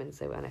point. Humans,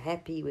 they were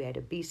unhappy. We had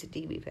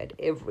obesity. We've had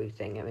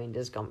everything.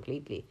 Just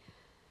completely.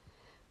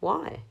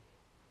 Why?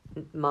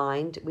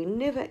 Mind. We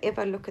never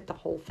ever look at the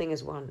whole thing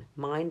as one.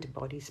 Mind,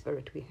 body,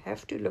 spirit. We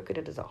have to look at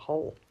it as a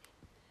whole,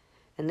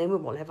 and then we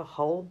will have a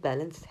whole,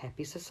 balanced,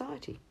 happy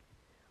society.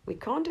 We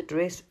can't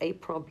address a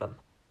problem.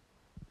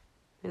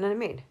 You know what I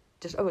mean?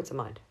 Just, it's a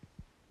mind.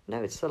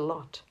 No, it's a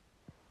lot.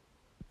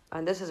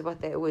 And this is what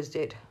they always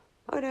did.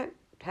 Oh, no,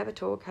 have a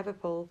talk, have a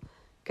pull,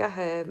 go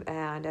home,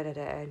 and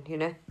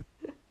and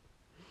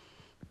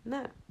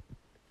No,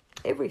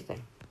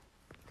 everything.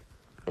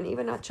 And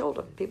even our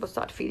children. People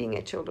start feeding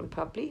their children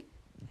properly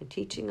and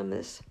teaching them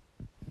this.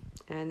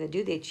 And they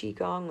do their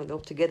qigong and all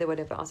together,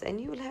 whatever else.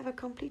 And you will have a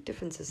complete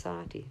different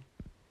society.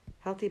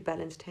 Healthy,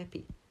 balanced,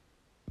 happy.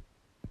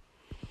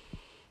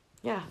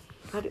 Yeah,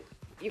 but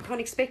you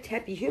can't expect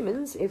happy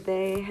humans if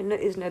there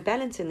is no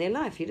balance in their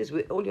life.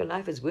 All your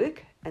life is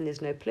work, and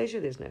there's no pleasure,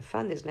 there's no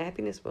fun, there's no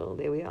happiness. Well,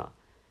 there we are.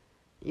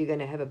 You're going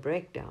to have a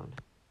breakdown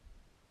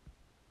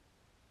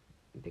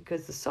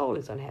because the soul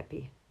is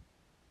unhappy.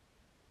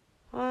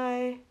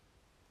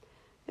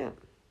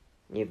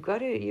 You've got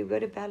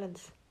to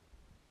balance.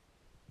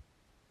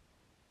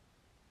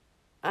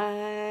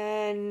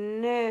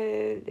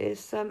 No, there's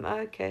some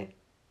okay.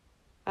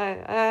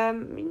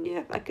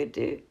 I could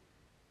do.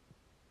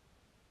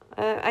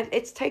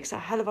 It takes a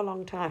hell of a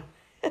long time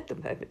at the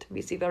moment. Let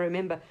me see if I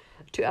remember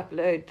to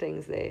upload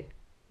things there.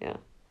 Yeah.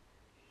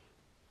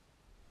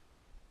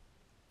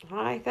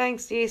 Hi,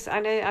 thanks. Yes, I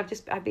know.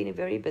 I've been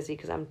very busy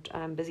because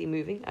I'm busy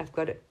moving. I've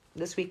got it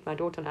this week. My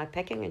daughter and I are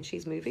packing, and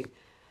she's moving,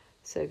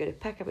 so I've got to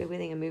pack up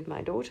everything and move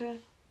my daughter,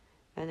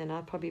 and then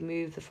I'll probably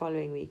move the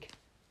following week.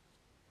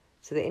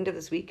 So the end of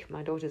this week,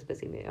 my daughter's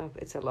busy.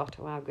 It's a lot.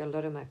 Wow, I've got a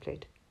lot on my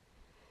plate.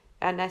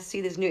 And I see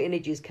there's new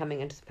energies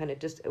coming into the planet.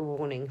 Just a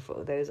warning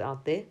for those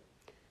out there.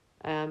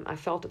 I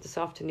felt it this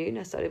afternoon.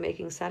 I started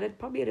making salad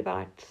probably at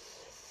about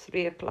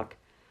 3 o'clock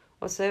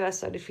or so. I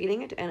started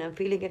feeling it, and I'm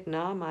feeling it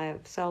now. My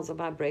cells are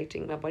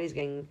vibrating. My body's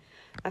going.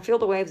 I feel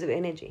the waves of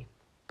energy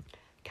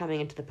coming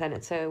into the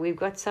planet. So we've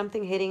got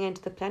something heading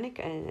into the planet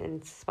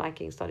and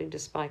spiking, starting to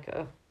spike.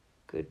 Oh,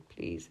 good,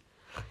 please.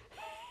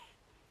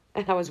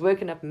 And I was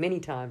woken up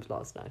many times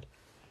last night.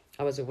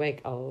 I was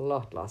awake a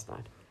lot last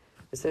night.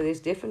 So there's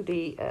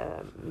definitely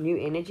new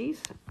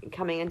energies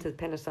coming into the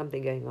planet,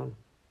 something going on.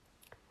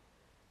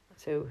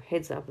 So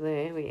heads up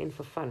there, we're in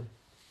for fun.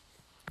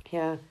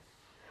 Yeah,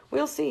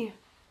 we'll see.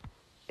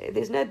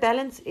 There's no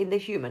balance in the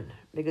human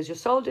because your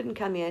soul didn't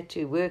come here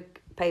to work,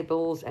 pay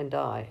bills, and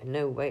die.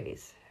 No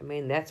ways. I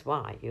mean, that's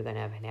why you're going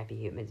to have unhappy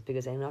humans,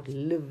 because they're not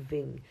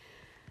living,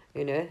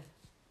 you know.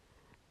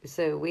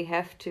 So we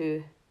have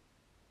to,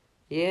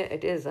 yeah,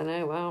 it is. I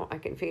know, wow, I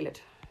can feel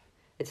it.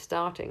 It's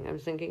starting. I'm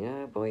thinking,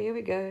 oh boy, here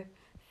we go.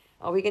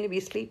 Are we going to be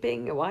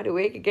sleeping or wide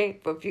awake again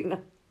for a few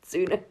nights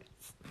sooner?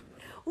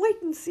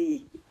 Wait and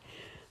see.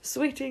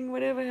 Sweating,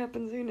 whatever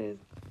happens, who knows.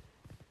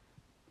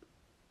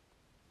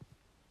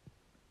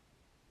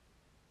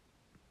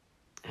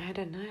 I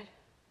don't know.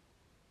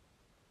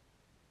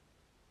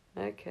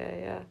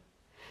 Okay, yeah.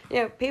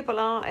 Yeah, people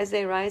are, as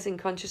they rise in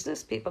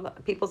consciousness,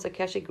 people's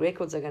Akashic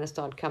records are going to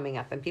start coming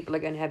up, and people are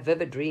going to have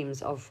vivid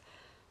dreams of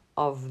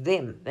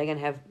them. They're going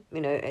to have,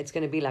 it's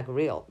going to be like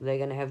real. They're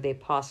going to have their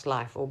past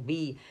life or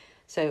be.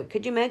 So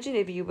could you imagine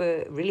if you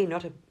were really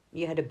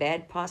you had a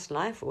bad past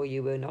life, or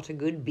you were not a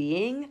good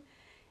being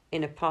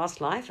in a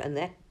past life, and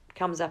that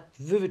comes up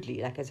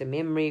vividly, like as a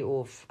memory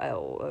or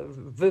a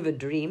vivid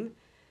dream,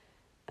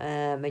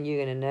 and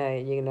you're going to know,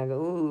 and you're going to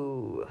go,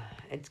 ooh,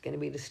 it's going to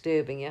be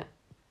disturbing, yeah?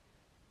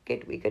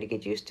 We got to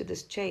get used to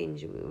this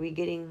change. We're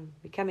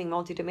becoming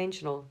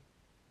multidimensional.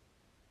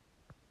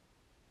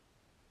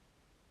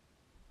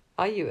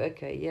 Are you?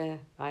 Okay, yeah,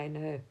 I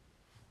know.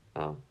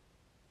 Well,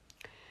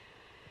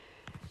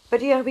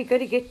 but yeah, we got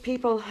to get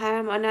people,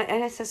 and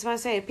that's why I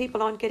say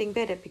people aren't getting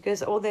better,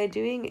 because all they're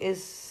doing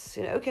is,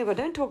 okay, well,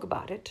 don't talk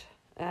about it,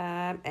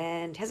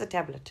 and has a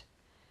tablet,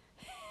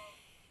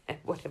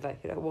 whatever,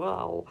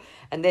 wow,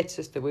 and that's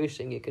just the worst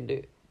thing you can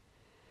do.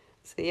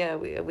 So yeah,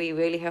 we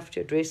really have to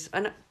address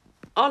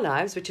our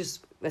lives,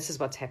 this is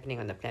what's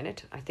happening on the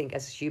planet. I think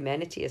as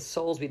humanity, as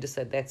souls, we just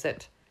said that's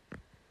it.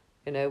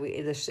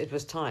 It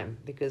was time,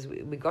 because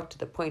we got to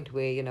the point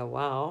where,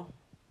 wow.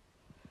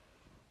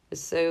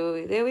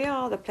 So there we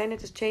are. The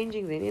planet is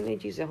changing. The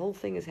energies, the whole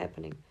thing is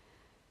happening,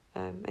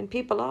 and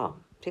people are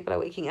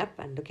waking up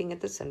and looking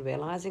at this and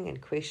realizing and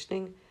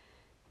questioning.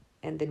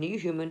 And the new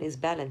human is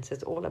balance.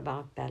 It's all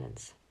about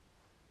balance.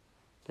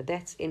 But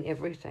that's in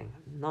everything: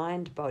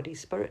 mind, body,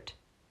 spirit.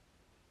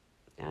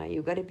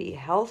 You've got to be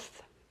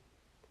health,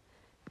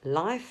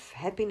 life,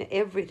 happiness.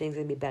 Everything's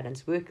going to be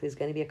balanced. Work, there's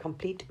going to be a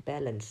complete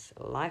balance.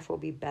 Life will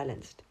be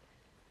balanced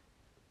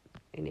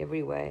in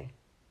every way.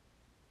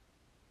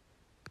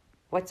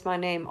 What's my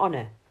name?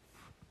 Honor.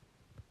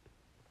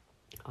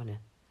 Honor.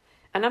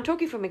 And I'm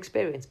talking from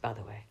experience, by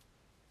the way.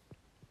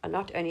 And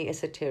not only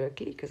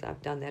esoterically, because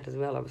I've done that as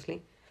well,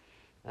 obviously.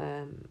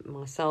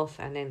 Myself,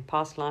 and then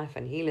past life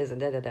and healers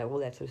and all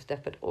that sort of stuff.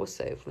 But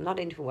also, from not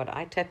only from what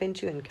I tap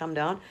into and come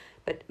down,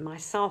 but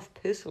myself,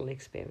 personal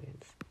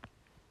experience.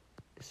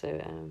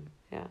 So,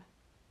 yeah.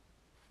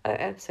 Oh,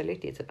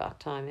 absolutely, it's about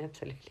time,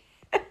 absolutely.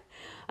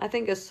 I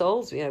think as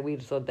souls, we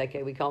thought,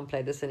 okay, we can't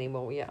play this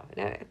anymore. Yeah,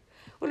 no.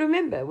 Well,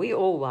 remember, we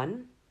all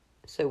one.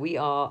 So we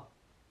are,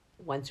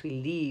 once we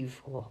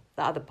leave, or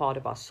the other part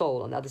of our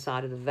soul on the other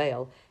side of the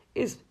veil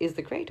is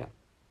the creator.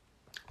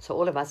 So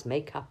all of us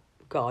make up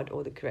God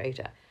or the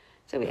creator.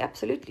 So we're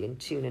absolutely in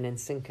tune and in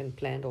sync and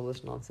planned all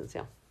this nonsense,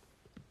 yeah.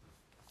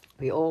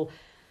 We're all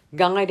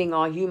guiding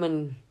our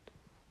human,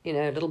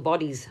 little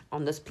bodies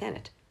on this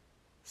planet.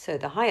 So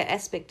the higher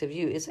aspect of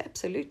you is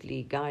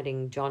absolutely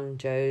guiding John,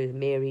 Joe,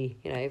 Mary,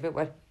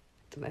 everyone at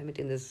the moment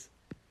in this.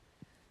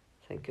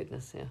 Thank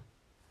goodness, yeah.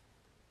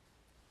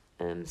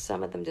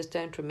 Some of them just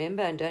don't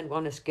remember and don't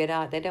want to get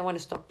out. They don't want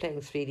to stop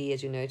playing 3D,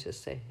 as you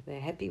notice. They're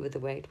happy with the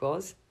way it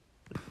was.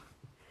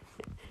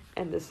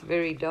 And this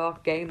very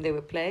dark game they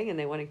were playing, and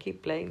they want to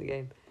keep playing the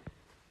game.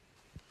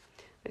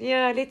 But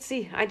yeah, let's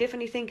see. I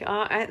definitely think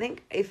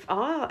if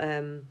our,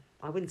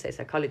 I wouldn't say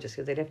psychologists,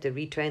 because they'd have to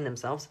retrain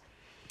themselves,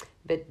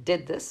 but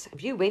did this,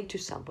 if you went to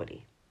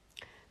somebody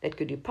that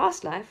could do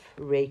past life,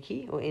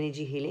 Reiki, or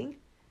energy healing,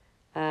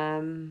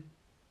 and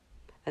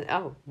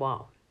oh,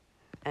 wow.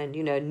 And,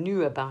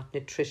 knew about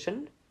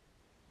nutrition,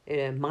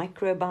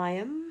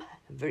 microbiome,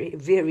 very,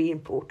 very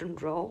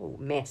important role,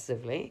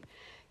 massively.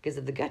 Because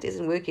if the gut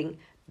isn't working,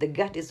 the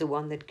gut is the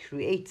one that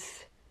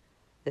creates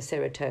the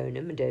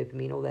serotonin,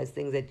 dopamine, all those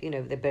things that,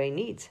 the brain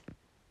needs.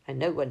 And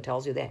no one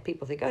tells you that.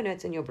 People think, oh, no,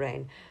 it's in your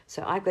brain.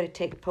 So I've got to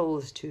take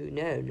pills to,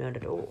 no, not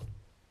at all.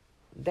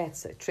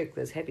 That's a trick.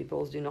 Those happy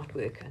pills do not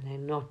work. And they're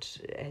not,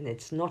 and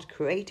it's not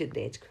created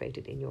there. It's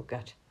created in your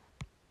gut.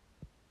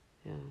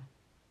 Yeah.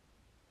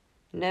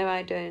 No,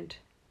 I don't.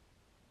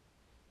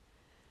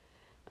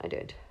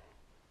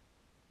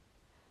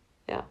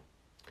 Yeah.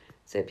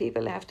 So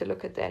people have to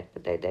look at that,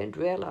 but they don't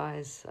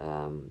realize,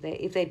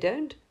 if they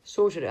don't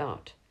sort it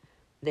out,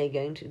 they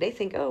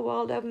think, oh,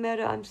 well, it doesn't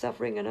matter, I'm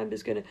suffering and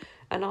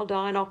and I'll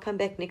die and I'll come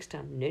back next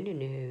time.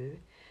 No.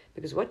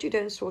 Because what you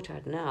don't sort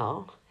out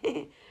now,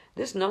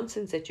 this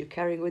nonsense that you're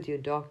carrying with your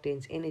dark,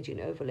 dense energy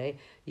and overlay,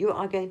 you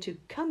are going to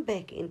come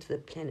back into the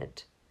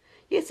planet.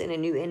 Yes, in a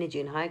new energy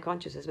and higher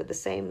consciousness, but the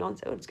same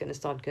nonsense. Oh, it's going to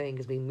start going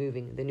as we're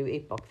moving, the new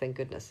epoch, thank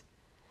goodness.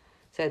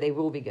 So they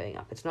will be going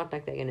up. It's not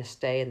like they're going to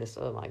stay in this,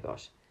 oh my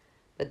gosh.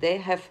 But they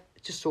have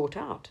to sort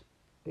out,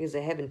 because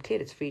they haven't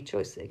cleared. It's free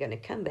choice. They're going to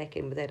come back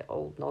in with that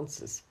old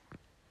nonsense.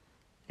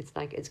 It's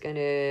like it's going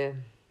to,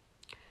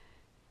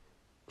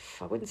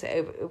 I wouldn't say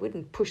over, it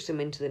wouldn't push them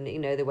into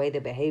the way they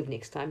behave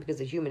next time, because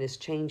the human is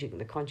changing,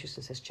 the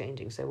consciousness is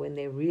changing. So when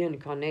they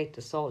reincarnate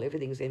the soul,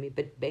 everything's going to be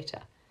a bit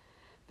better.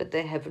 But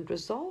they haven't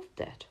resolved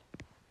that.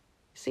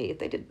 See, if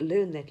they did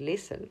learn that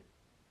lesson,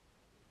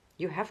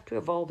 you have to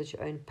evolve at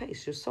your own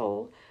pace, your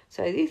soul.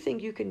 So you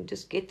think you can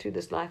just get through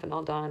this life and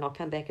I'll die and I'll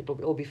come back,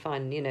 it'll all be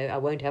fine, I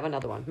won't have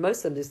another one. Most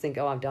of them just think,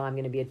 oh, I'll die, I'm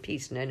going to be at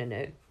peace.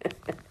 No.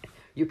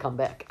 You come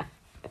back.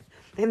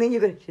 And then you're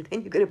going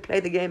to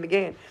play the game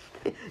again.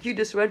 You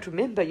just won't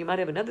remember. You might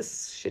have another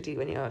shitty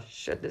when oh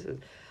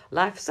shit,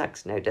 life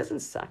sucks. No, it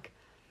doesn't suck.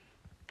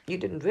 You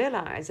didn't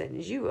realize that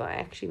you are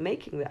actually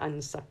making the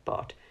unsuck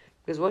part.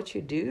 Because what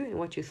you do and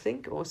what you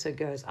think also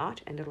goes out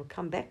and it'll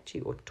come back to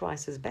you, or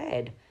twice as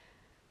bad.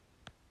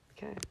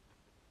 Okay.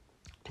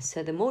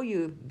 So the more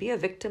you be a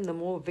victim, the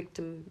more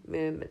victim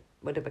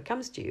whatever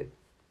comes to you.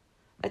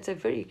 It's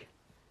if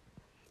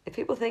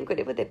people think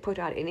whatever they put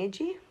out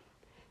energy,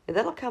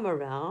 that'll come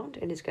around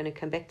and it's going to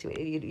come back to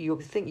me.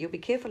 You'll be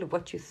careful of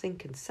what you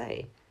think and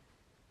say.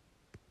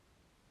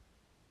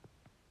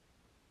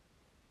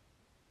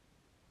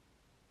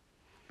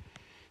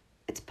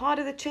 It's part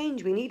of the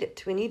change. We need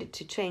it. We need it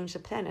to change the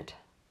planet.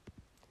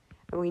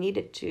 And we need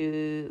it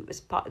to,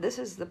 this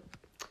is the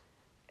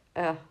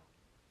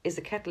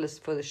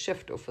catalyst for the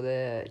shift or for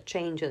the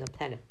change in the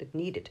planet that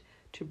needed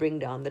to bring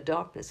down the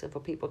darkness and for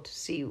people to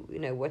see,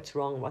 what's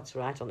wrong, what's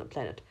right on the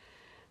planet.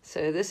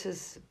 So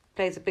this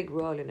plays a big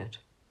role in it.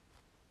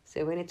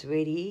 So when it's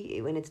ready,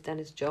 when it's done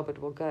its job,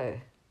 it will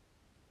go.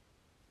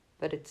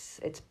 But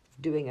it's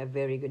doing a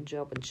very good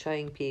job in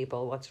showing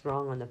people what's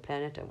wrong on the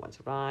planet and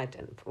what's right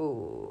and a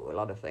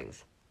lot of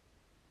things.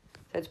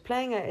 So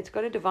it's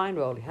got a divine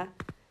role here.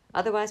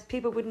 Otherwise,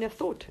 people wouldn't have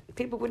thought.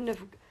 People wouldn't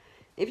have.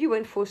 If you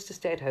weren't forced to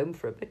stay at home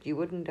for a bit, you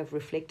wouldn't have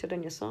reflected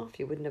on yourself.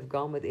 You wouldn't have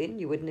gone within.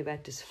 You wouldn't have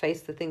had to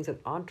face the things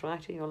that aren't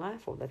right in your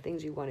life, or the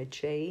things you want to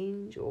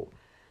change, or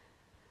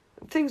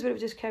things would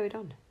have just carried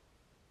on.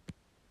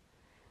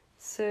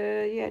 So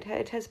yeah,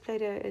 it has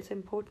played its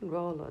important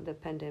role on the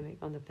pandemic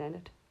on the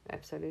planet.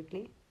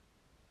 Absolutely.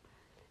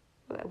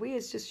 We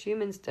as just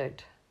humans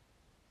don't.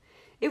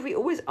 If we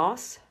always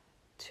ask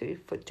to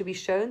be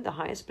shown the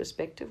highest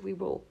perspective, we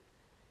will.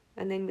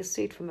 And then we'll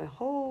see it from a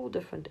whole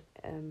different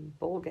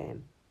ball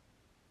game.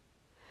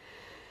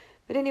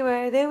 But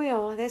anyway, there we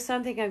are. There's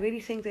something I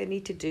really think they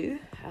need to do.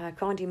 I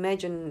can't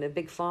imagine a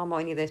big farm or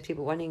any of those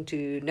people wanting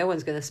to. No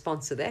one's going to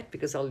sponsor that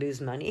because I'll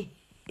lose money.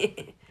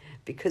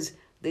 Because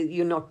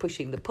you're not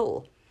pushing the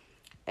pull.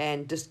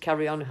 And just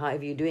carry on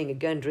however you're doing it.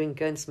 Go and drink,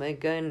 go and smoke,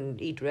 go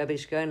and eat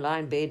rubbish, go and lie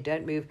in bed,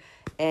 don't move.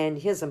 And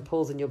here's some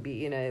pulls and you'll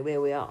be, where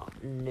we are.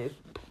 Nope.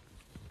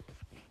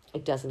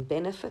 It doesn't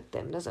benefit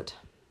them, does it?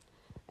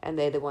 And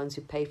they're the ones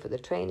who pay for the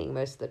training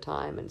most of the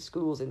time, and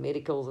schools and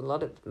medicals, and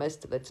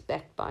most of it's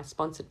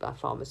sponsored by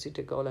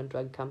pharmaceutical and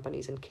drug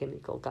companies and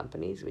chemical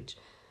companies, which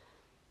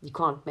you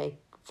can't make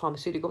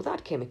pharmaceutical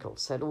without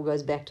chemicals. So it all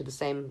goes back to the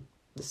same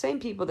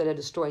people that are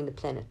destroying the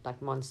planet, like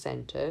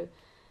Monsanto.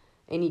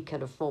 Any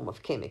kind of form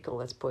of chemical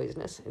that's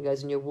poisonous. It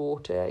goes in your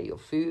water, your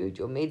food,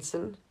 your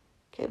medicine.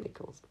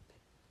 Chemicals.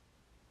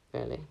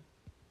 Really.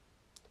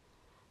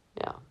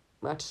 Yeah.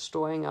 We're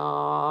destroying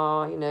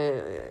our,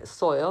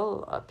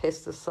 soil, our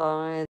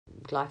pesticides,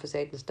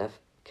 glyphosate and stuff.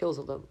 Kills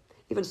all the,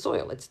 even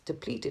soil. It's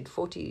depleted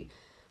 40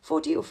 or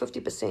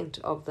 50%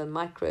 of the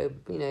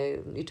microbe, and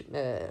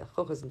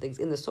things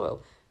in the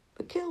soil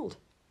were killed.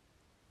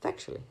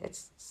 Factually.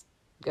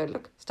 Go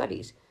look,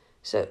 studies.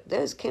 So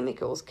those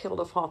chemicals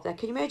killed off half. Now,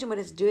 can you imagine what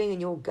it's doing in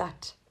your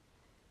gut?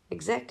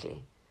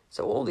 Exactly.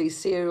 So all these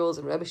cereals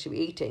and rubbish you're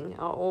eating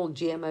are all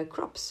GMO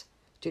crops,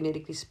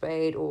 genetically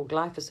sprayed, or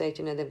glyphosate,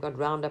 they've got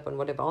Roundup and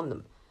whatever on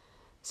them.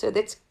 So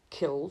that's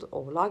killed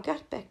all our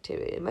gut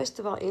bacteria. Most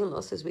of our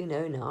illness, as we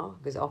know now,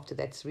 because after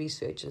that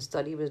research and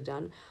study was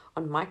done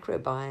on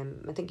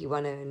microbiome, I think he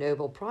won a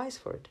Nobel Prize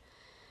for it.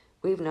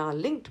 We've now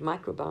linked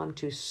microbiome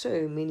to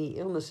so many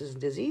illnesses and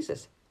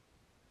diseases.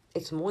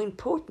 It's more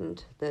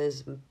important,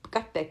 there's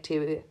gut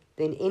bacteria,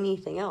 than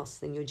anything else,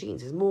 than your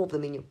genes. There's more of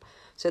them in you.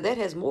 So that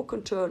has more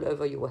control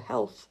over your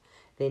health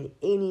than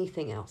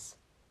anything else.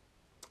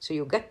 So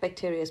your gut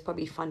bacteria is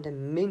probably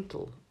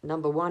fundamental.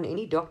 Number one,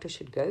 any doctor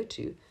should go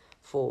to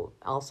for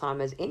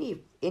Alzheimer's,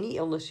 any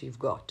illness you've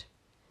got.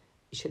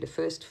 You should have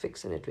first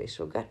fix and address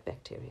your gut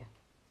bacteria.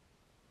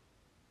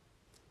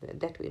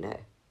 That we know.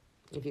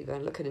 If you go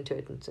and look into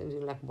it and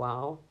you're like,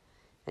 wow.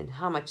 And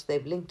how much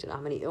they've linked and how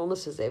many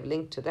illnesses they've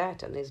linked to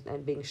that,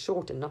 and being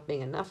short and not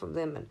being enough of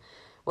them, and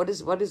what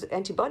does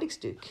antibiotics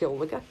do? Kill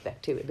the gut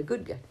bacteria, the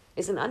good gut.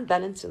 There's an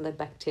unbalance in the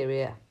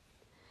bacteria,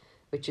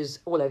 which is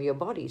all over your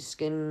body,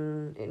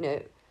 skin,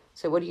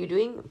 So what are you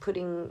doing?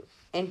 Putting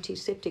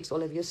antiseptics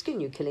all over your skin.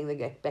 You're killing the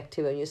gut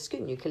bacteria in your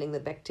skin. You're killing the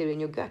bacteria in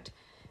your gut.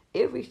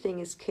 Everything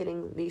is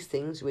killing these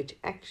things, which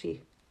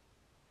actually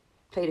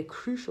played a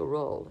crucial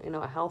role in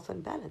our health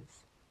and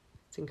balance.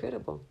 It's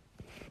incredible.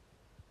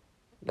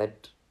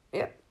 But,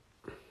 yeah,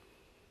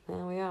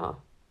 there we are.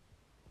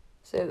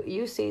 So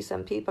you see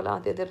some people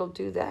out there that'll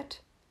do that,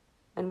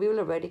 and we will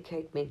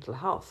eradicate mental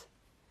health.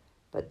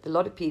 But a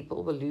lot of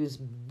people will lose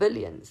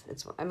billions.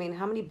 I mean,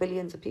 how many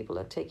billions of people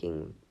are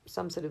taking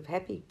some sort of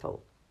happy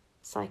pill,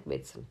 psych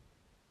medicine?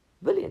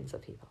 Billions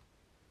of people.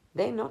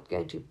 They're not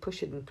going to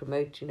push it and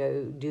promote,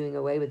 doing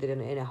away with it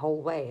in a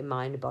whole way,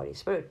 mind, body,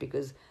 spirit,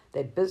 because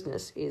their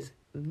business is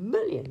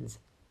millions.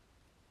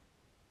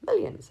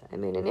 Millions. I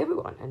mean, and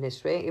everyone in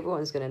Australia,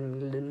 everyone's going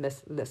to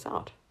miss this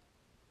out.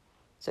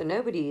 So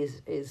nobody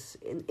is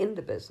in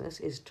the business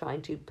is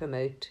trying to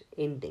promote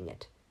ending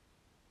it,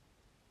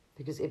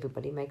 because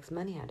everybody makes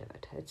money out of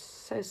it. It's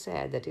so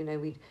sad that,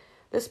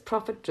 this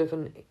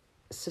profit-driven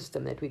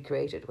system that we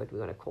created, what we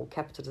want to call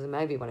capitalism,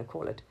 however you want to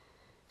call it,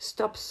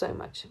 stops so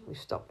much.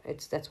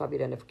 That's why we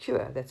don't have a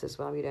cure. That's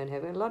why we don't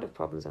have a lot of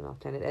problems on our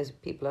planet, as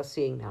people are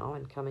seeing now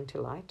and coming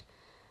to light.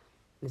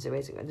 This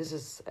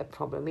is a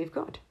problem we've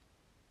got.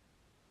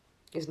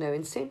 There's no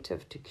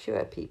incentive to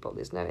cure people.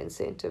 There's no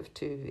incentive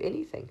to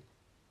anything.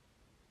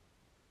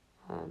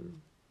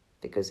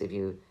 Because if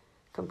you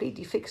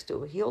completely fixed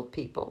or healed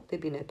people,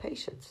 there'd be no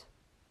patients.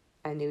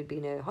 And there would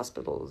be no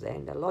hospitals,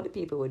 and a lot of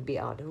people would be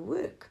out of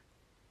work.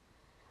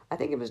 I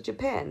think it was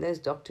Japan, those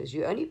doctors.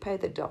 You only pay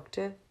the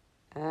doctor,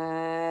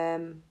 I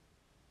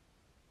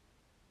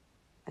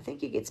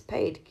think he gets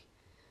paid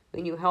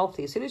when you're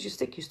healthy. As soon as you're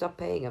sick, you stop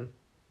paying him.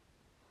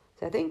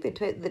 So I think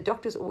the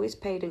doctor's always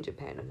paid in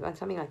Japan,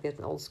 something like that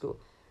in old school.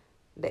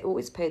 They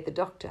always paid the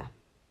doctor,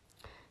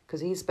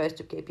 because he's supposed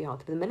to keep you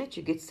healthy. The minute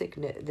you get sick,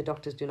 the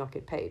doctors do not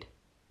get paid.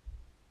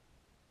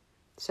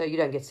 So you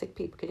don't get sick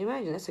people. Can you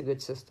imagine? That's a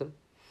good system.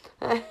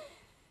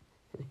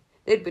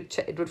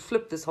 It would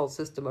flip this whole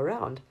system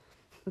around,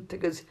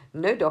 because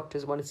no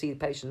doctors want to see the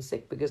patient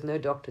sick, because no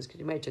doctors, can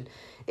you imagine?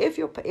 If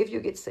you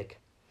get sick,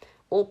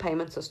 all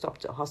payments are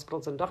stopped to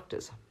hospitals and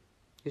doctors,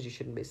 because you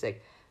shouldn't be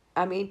sick.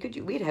 I mean,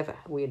 we'd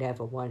have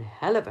a one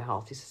hell of a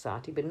healthy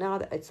society, but now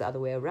that it's the other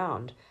way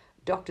around.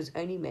 Doctors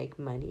only make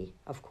money,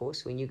 of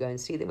course, when you go and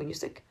see them when you're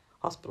sick,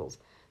 hospitals.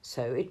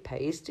 So it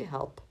pays to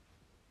help.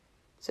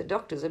 So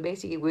doctors are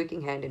basically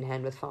working hand in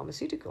hand with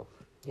pharmaceutical.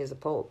 Here's a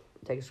pill,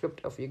 take a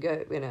script, off you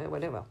go,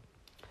 whatever.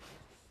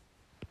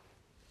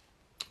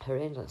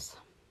 Horrendous.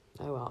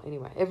 Oh well,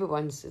 anyway,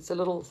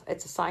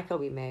 it's a cycle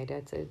we made.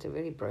 It's a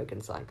very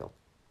broken cycle.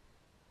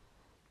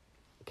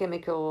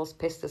 Chemicals,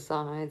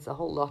 pesticides, a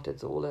whole lot.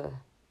 It's all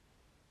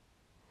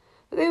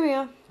But there we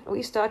are.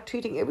 We start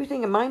treating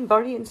everything in mind,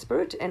 body, and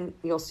spirit, and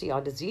you'll see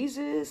our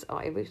diseases,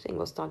 everything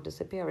will start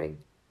disappearing.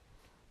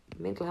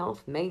 Mental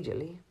health,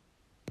 majorly.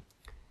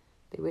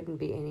 There wouldn't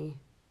be any.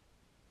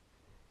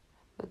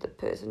 But the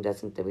person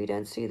we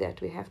don't see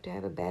that. We have to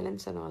have a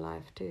balance in our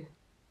life too.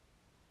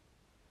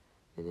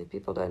 And if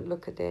people don't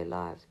look at their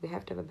lives, we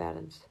have to have a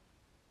balance.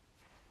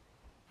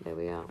 There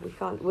we are. We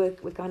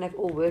can't have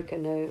all work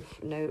and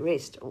no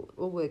rest,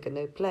 all work and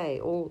no play,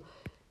 all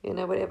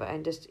whatever,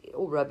 and just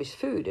all rubbish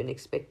food and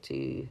expect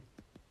to,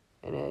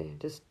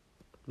 just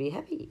be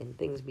happy and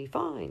things be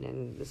fine.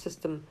 And the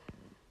system,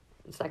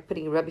 it's like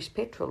putting rubbish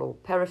petrol or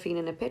paraffin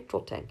in a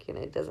petrol tank.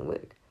 It doesn't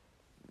work.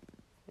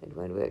 It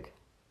won't work.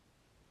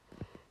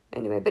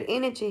 Anyway, but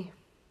energy,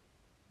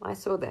 I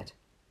saw that.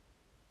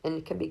 And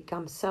it can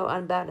become so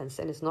unbalanced,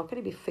 and it's not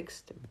going to be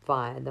fixed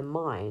via the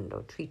mind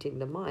or treating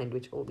the mind,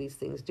 which all these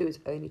things do. Is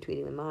only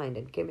treating the mind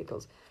and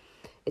chemicals.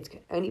 It's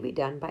can only be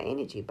done by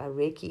energy, by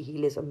Reiki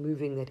healers are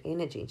moving that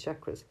energy in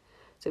chakras.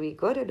 So we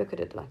got to look at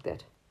it like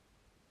that.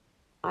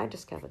 I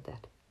discovered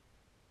that.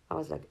 I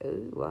was like,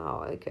 oh,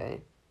 wow,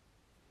 okay.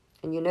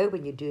 And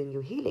when you're doing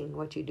your healing,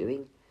 what you're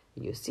doing,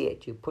 and you see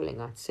it, you're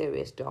pulling out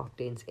serious, dark,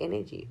 dense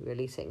energy,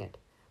 releasing it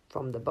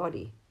from the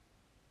body.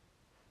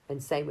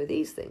 And same with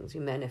these things.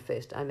 You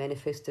manifest. I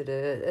manifested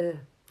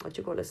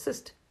a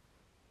cyst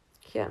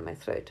here in my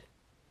throat.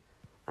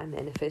 I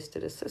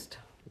manifested a cyst.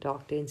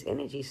 Dark, dense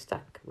energy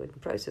stuck with the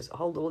process. I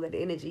hold all that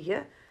energy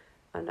here,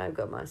 and I've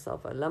got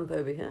myself a lump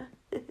over here.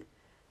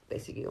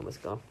 Basically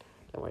almost gone.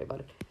 Don't worry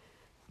about it.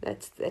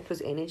 That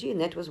was energy, and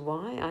that was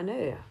why I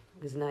know.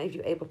 Because now if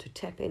you're able to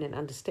tap in and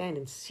understand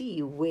and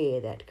see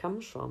where that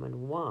comes from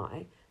and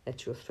why,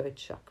 that's your throat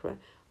chakra.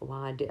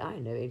 Why did I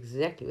know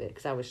exactly where?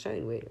 Because I was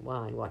showing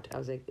why and what. I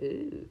was like,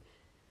 ooh,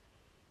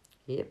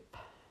 yep.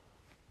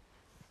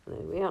 There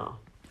we are.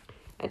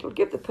 And it will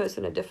give the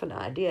person a different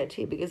idea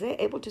too, because they're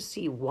able to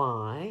see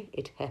why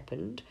it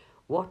happened,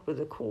 what were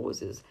the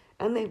causes,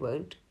 and they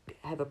won't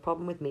have a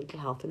problem with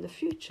mental health in the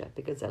future,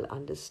 because they'll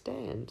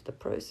understand the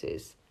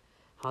process,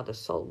 how the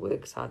soul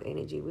works, how the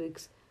energy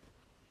works.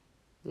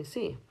 You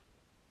see.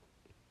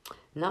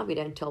 Now we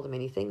don't tell them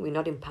anything. We're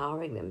not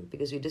empowering them,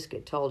 because we just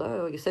get told,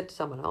 oh, you said to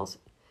someone else,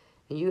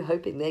 and you're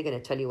hoping they're going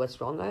to tell you what's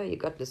wrong. Oh, you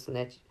got this and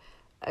that.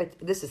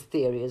 This is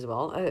theory as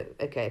well. Oh,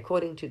 okay,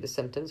 according to the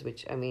symptoms,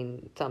 which,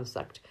 thumb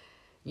sucked,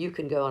 you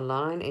can go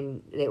online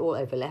and they all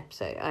overlap.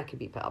 So I could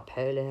be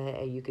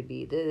bipolar, you could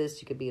be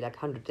this, you could be like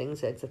 100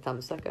 things. So it's a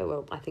thumb suck. Oh,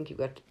 well, I think you've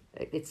got,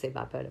 let's say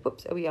bipolar.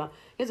 Whoops, here we are.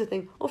 Here's the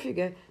thing. Off you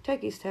go. Take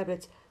these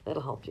tablets.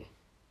 That'll help you.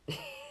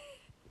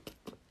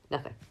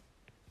 Nothing.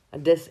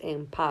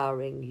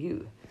 disempowering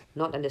you,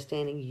 not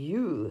understanding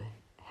you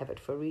have it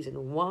for a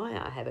reason, why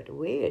I have it,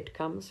 where it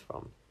comes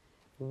from,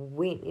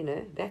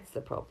 when, that's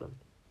the problem.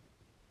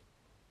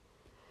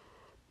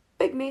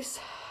 Big mess.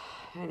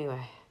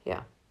 Anyway,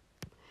 yeah.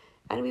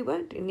 And we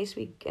won't unless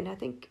we, and I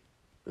think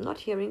not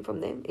hearing from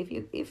them, if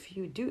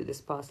you do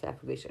this past life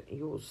regression,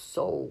 your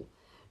soul,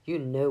 you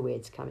know where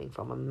it's coming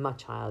from, a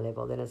much higher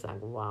level. Then it's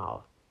like,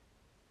 wow.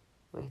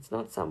 Well, it's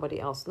not somebody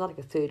else, not like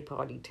a third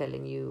party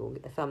telling you or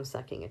a thumb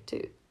sucking it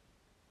too.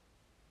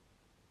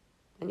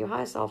 And your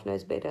higher self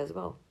knows better as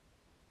well.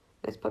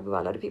 That's probably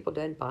why a lot of people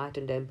don't buy it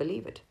and don't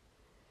believe it.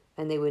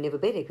 And they were never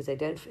better because they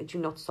do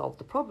not solve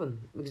the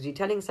problem. Because you're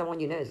telling someone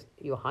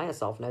your higher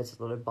self knows it's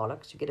a lot of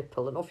bollocks. You get a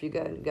pill and off you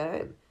go and go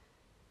home.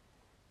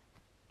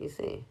 You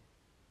see.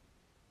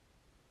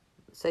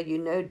 So you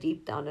know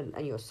deep down,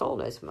 and your soul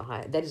knows from a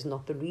higher, that is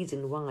not the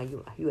reason why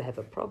you have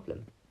a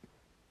problem.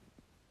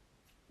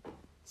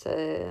 So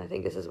I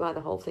think this is why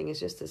the whole thing is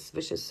just this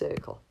vicious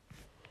circle.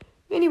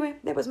 Anyway,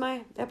 that was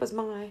my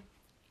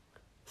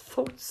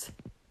thoughts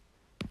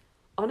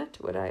on it,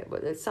 what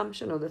the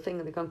assumption or the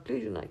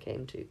conclusion I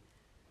came to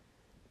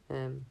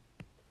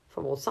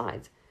from all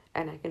sides.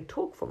 And I can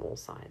talk from all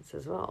sides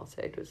as well.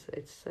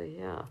 So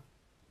yeah.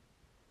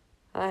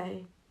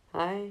 Hi.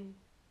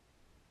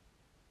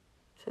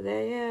 So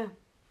there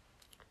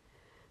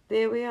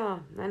we are.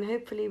 And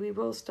hopefully we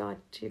will start,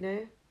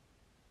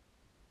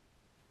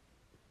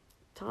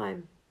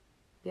 time.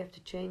 You have to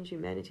change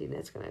humanity, and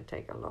that's going to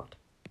take a lot.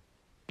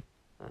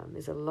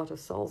 There's a lot of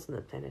souls on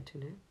the planet,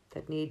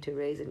 that need to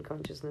raise in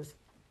consciousness.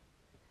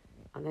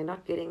 And they're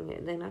not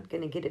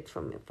going to get it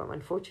from,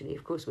 unfortunately,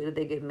 of course, where did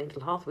they get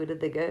mental health? Where did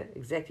they go?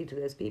 Exactly to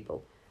those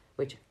people,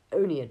 which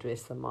only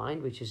address the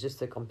mind, which is just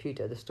the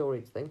computer, the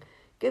storage thing.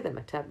 Give them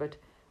a tablet.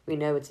 We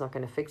know it's not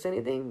going to fix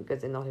anything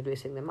because they're not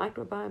addressing the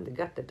microbiome, the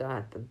gut, the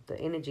diet, the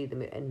energy,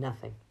 and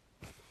nothing.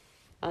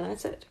 And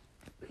that's it.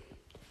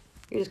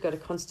 You just got a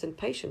constant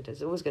patient.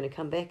 It's always going to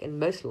come back and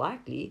most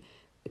likely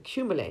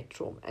accumulate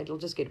trauma. It'll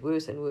just get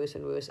worse and worse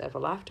and worse over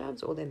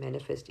lifetimes, or they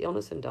manifest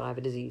illness and die of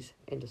a disease.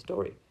 End of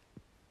story.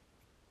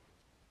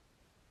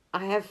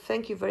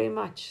 Thank you very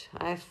much.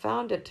 I have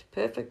found it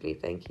perfectly,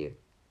 thank you.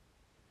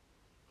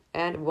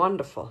 And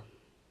wonderful.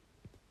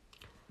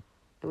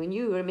 And when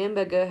you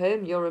go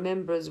home, you'll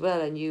remember as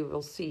well, and you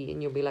will see,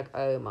 and you'll be like,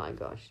 oh my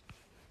gosh.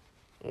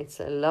 It's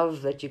a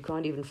love that you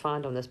can't even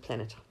find on this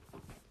planet.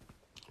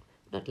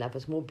 Not love,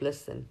 it's more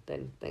bliss than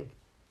thing.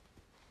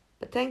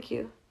 But thank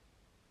you.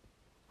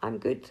 I'm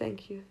good,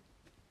 thank you.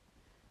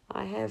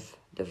 I have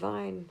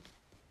divine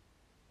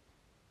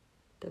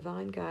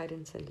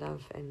guidance and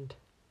love, and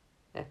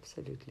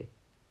absolutely.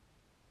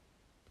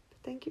 But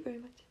thank you very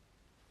much.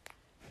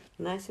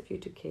 Nice of you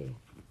to care.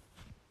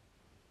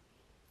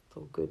 It's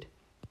all good.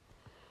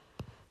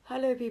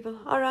 Hello, people.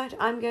 All right,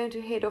 I'm going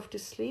to head off to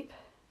sleep.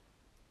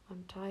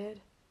 I'm tired.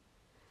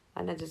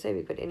 And as I say,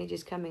 we've got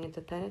energies coming into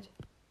the planet.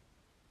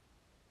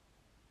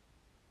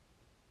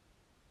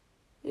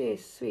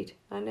 Yes, sweet.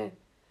 I know.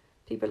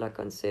 People are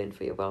concerned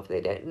for your welfare.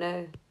 They don't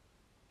know.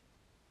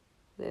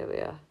 There we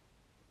are.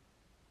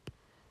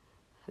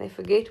 They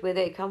forget where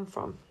they come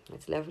from.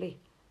 It's lovely.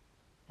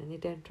 And you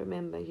don't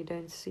remember, you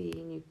don't see,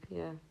 and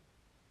yeah.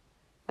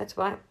 That's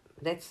why,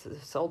 that's the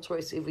soul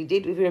choice. If we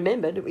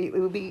remembered, it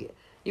would be,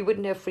 you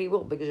wouldn't have free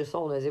will because your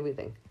soul knows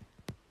everything.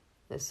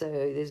 And so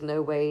there's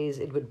no ways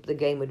the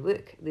game would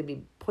work. It'd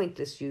be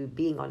pointless you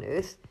being on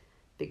earth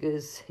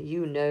because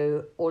you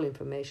know all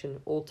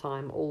information, all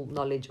time, all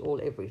knowledge, all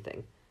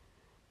everything.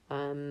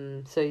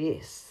 So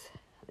yes,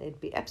 there'd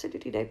be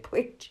absolutely no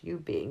point you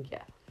being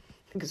here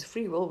because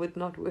free will would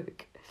not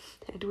work.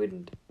 It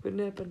wouldn't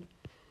happen.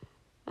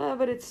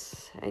 But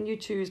and you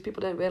choose.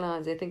 People don't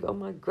realize. They think, oh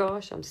my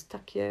gosh, I'm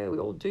stuck here.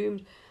 We're all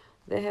doomed.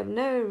 They have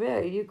no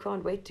way. You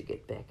can't wait to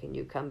get back, and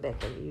you come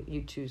back, and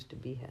you choose to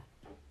be here.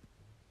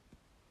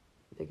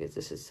 Because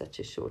this is such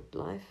a short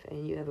life,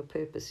 and you have a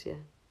purpose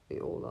here. We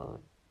all are.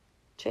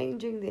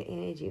 Changing the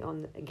energy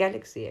on the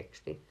galaxy,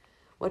 actually.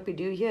 What we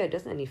do here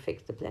doesn't only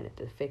affect the planet,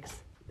 it affects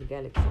the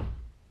galaxy.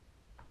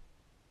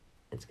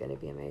 It's going to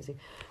be amazing.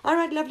 All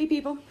right, lovely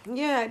people.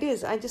 Yeah, it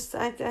is. I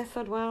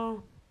thought,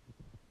 well,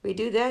 we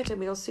do that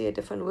and we'll see a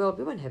different world.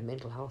 We won't have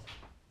mental health.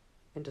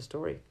 End of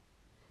story.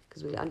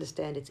 Because we'll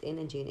understand it's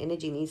energy, and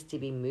energy needs to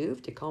be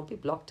moved. It can't be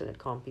blocked and it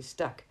can't be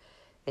stuck.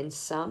 And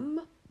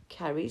some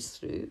carries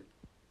through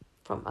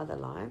from other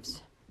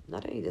lives.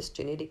 Not only this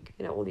genetic,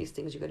 all these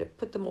things, you've got to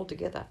put them all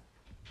together.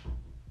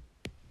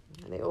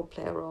 And they all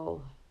play a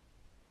role.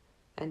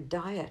 And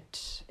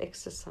diet,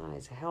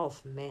 exercise,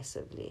 health,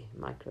 massively,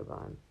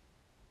 microbiome,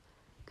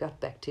 gut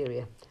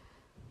bacteria.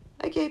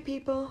 Okay,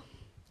 people.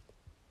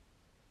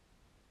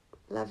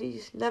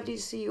 Lovely to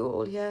see you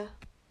all here.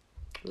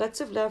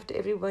 Lots of love to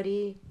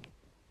everybody.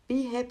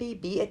 Be happy,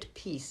 be at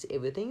peace.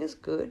 Everything is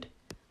good.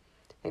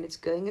 And it's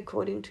going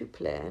according to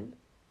plan.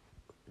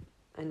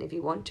 And if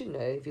you want to know,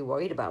 if you're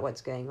worried about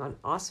what's going on,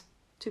 ask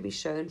to be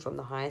shown from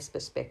the highest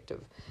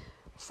perspective.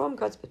 From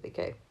God's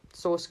perspective,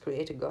 source,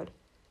 creator, God.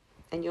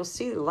 And you'll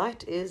see the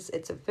light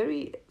it's a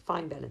very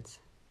fine balance.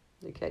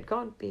 Okay, it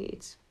can't be,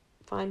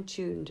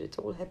 fine-tuned. It's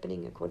all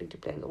happening according to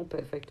plan. All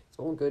perfect. It's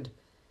all good.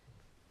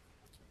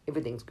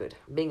 Everything's good.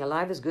 Being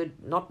alive is good.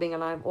 Not being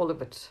alive, all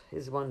of it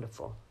is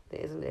wonderful. There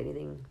isn't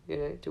anything,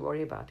 to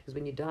worry about. Because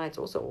when you die, it's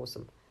also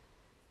awesome.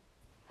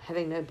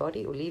 Having no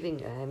body or leaving,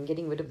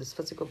 getting rid of this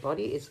physical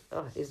body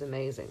is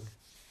amazing.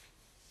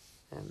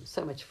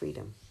 So much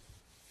freedom.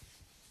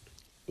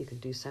 You can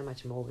do so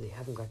much more, but you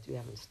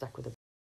haven't stuck with a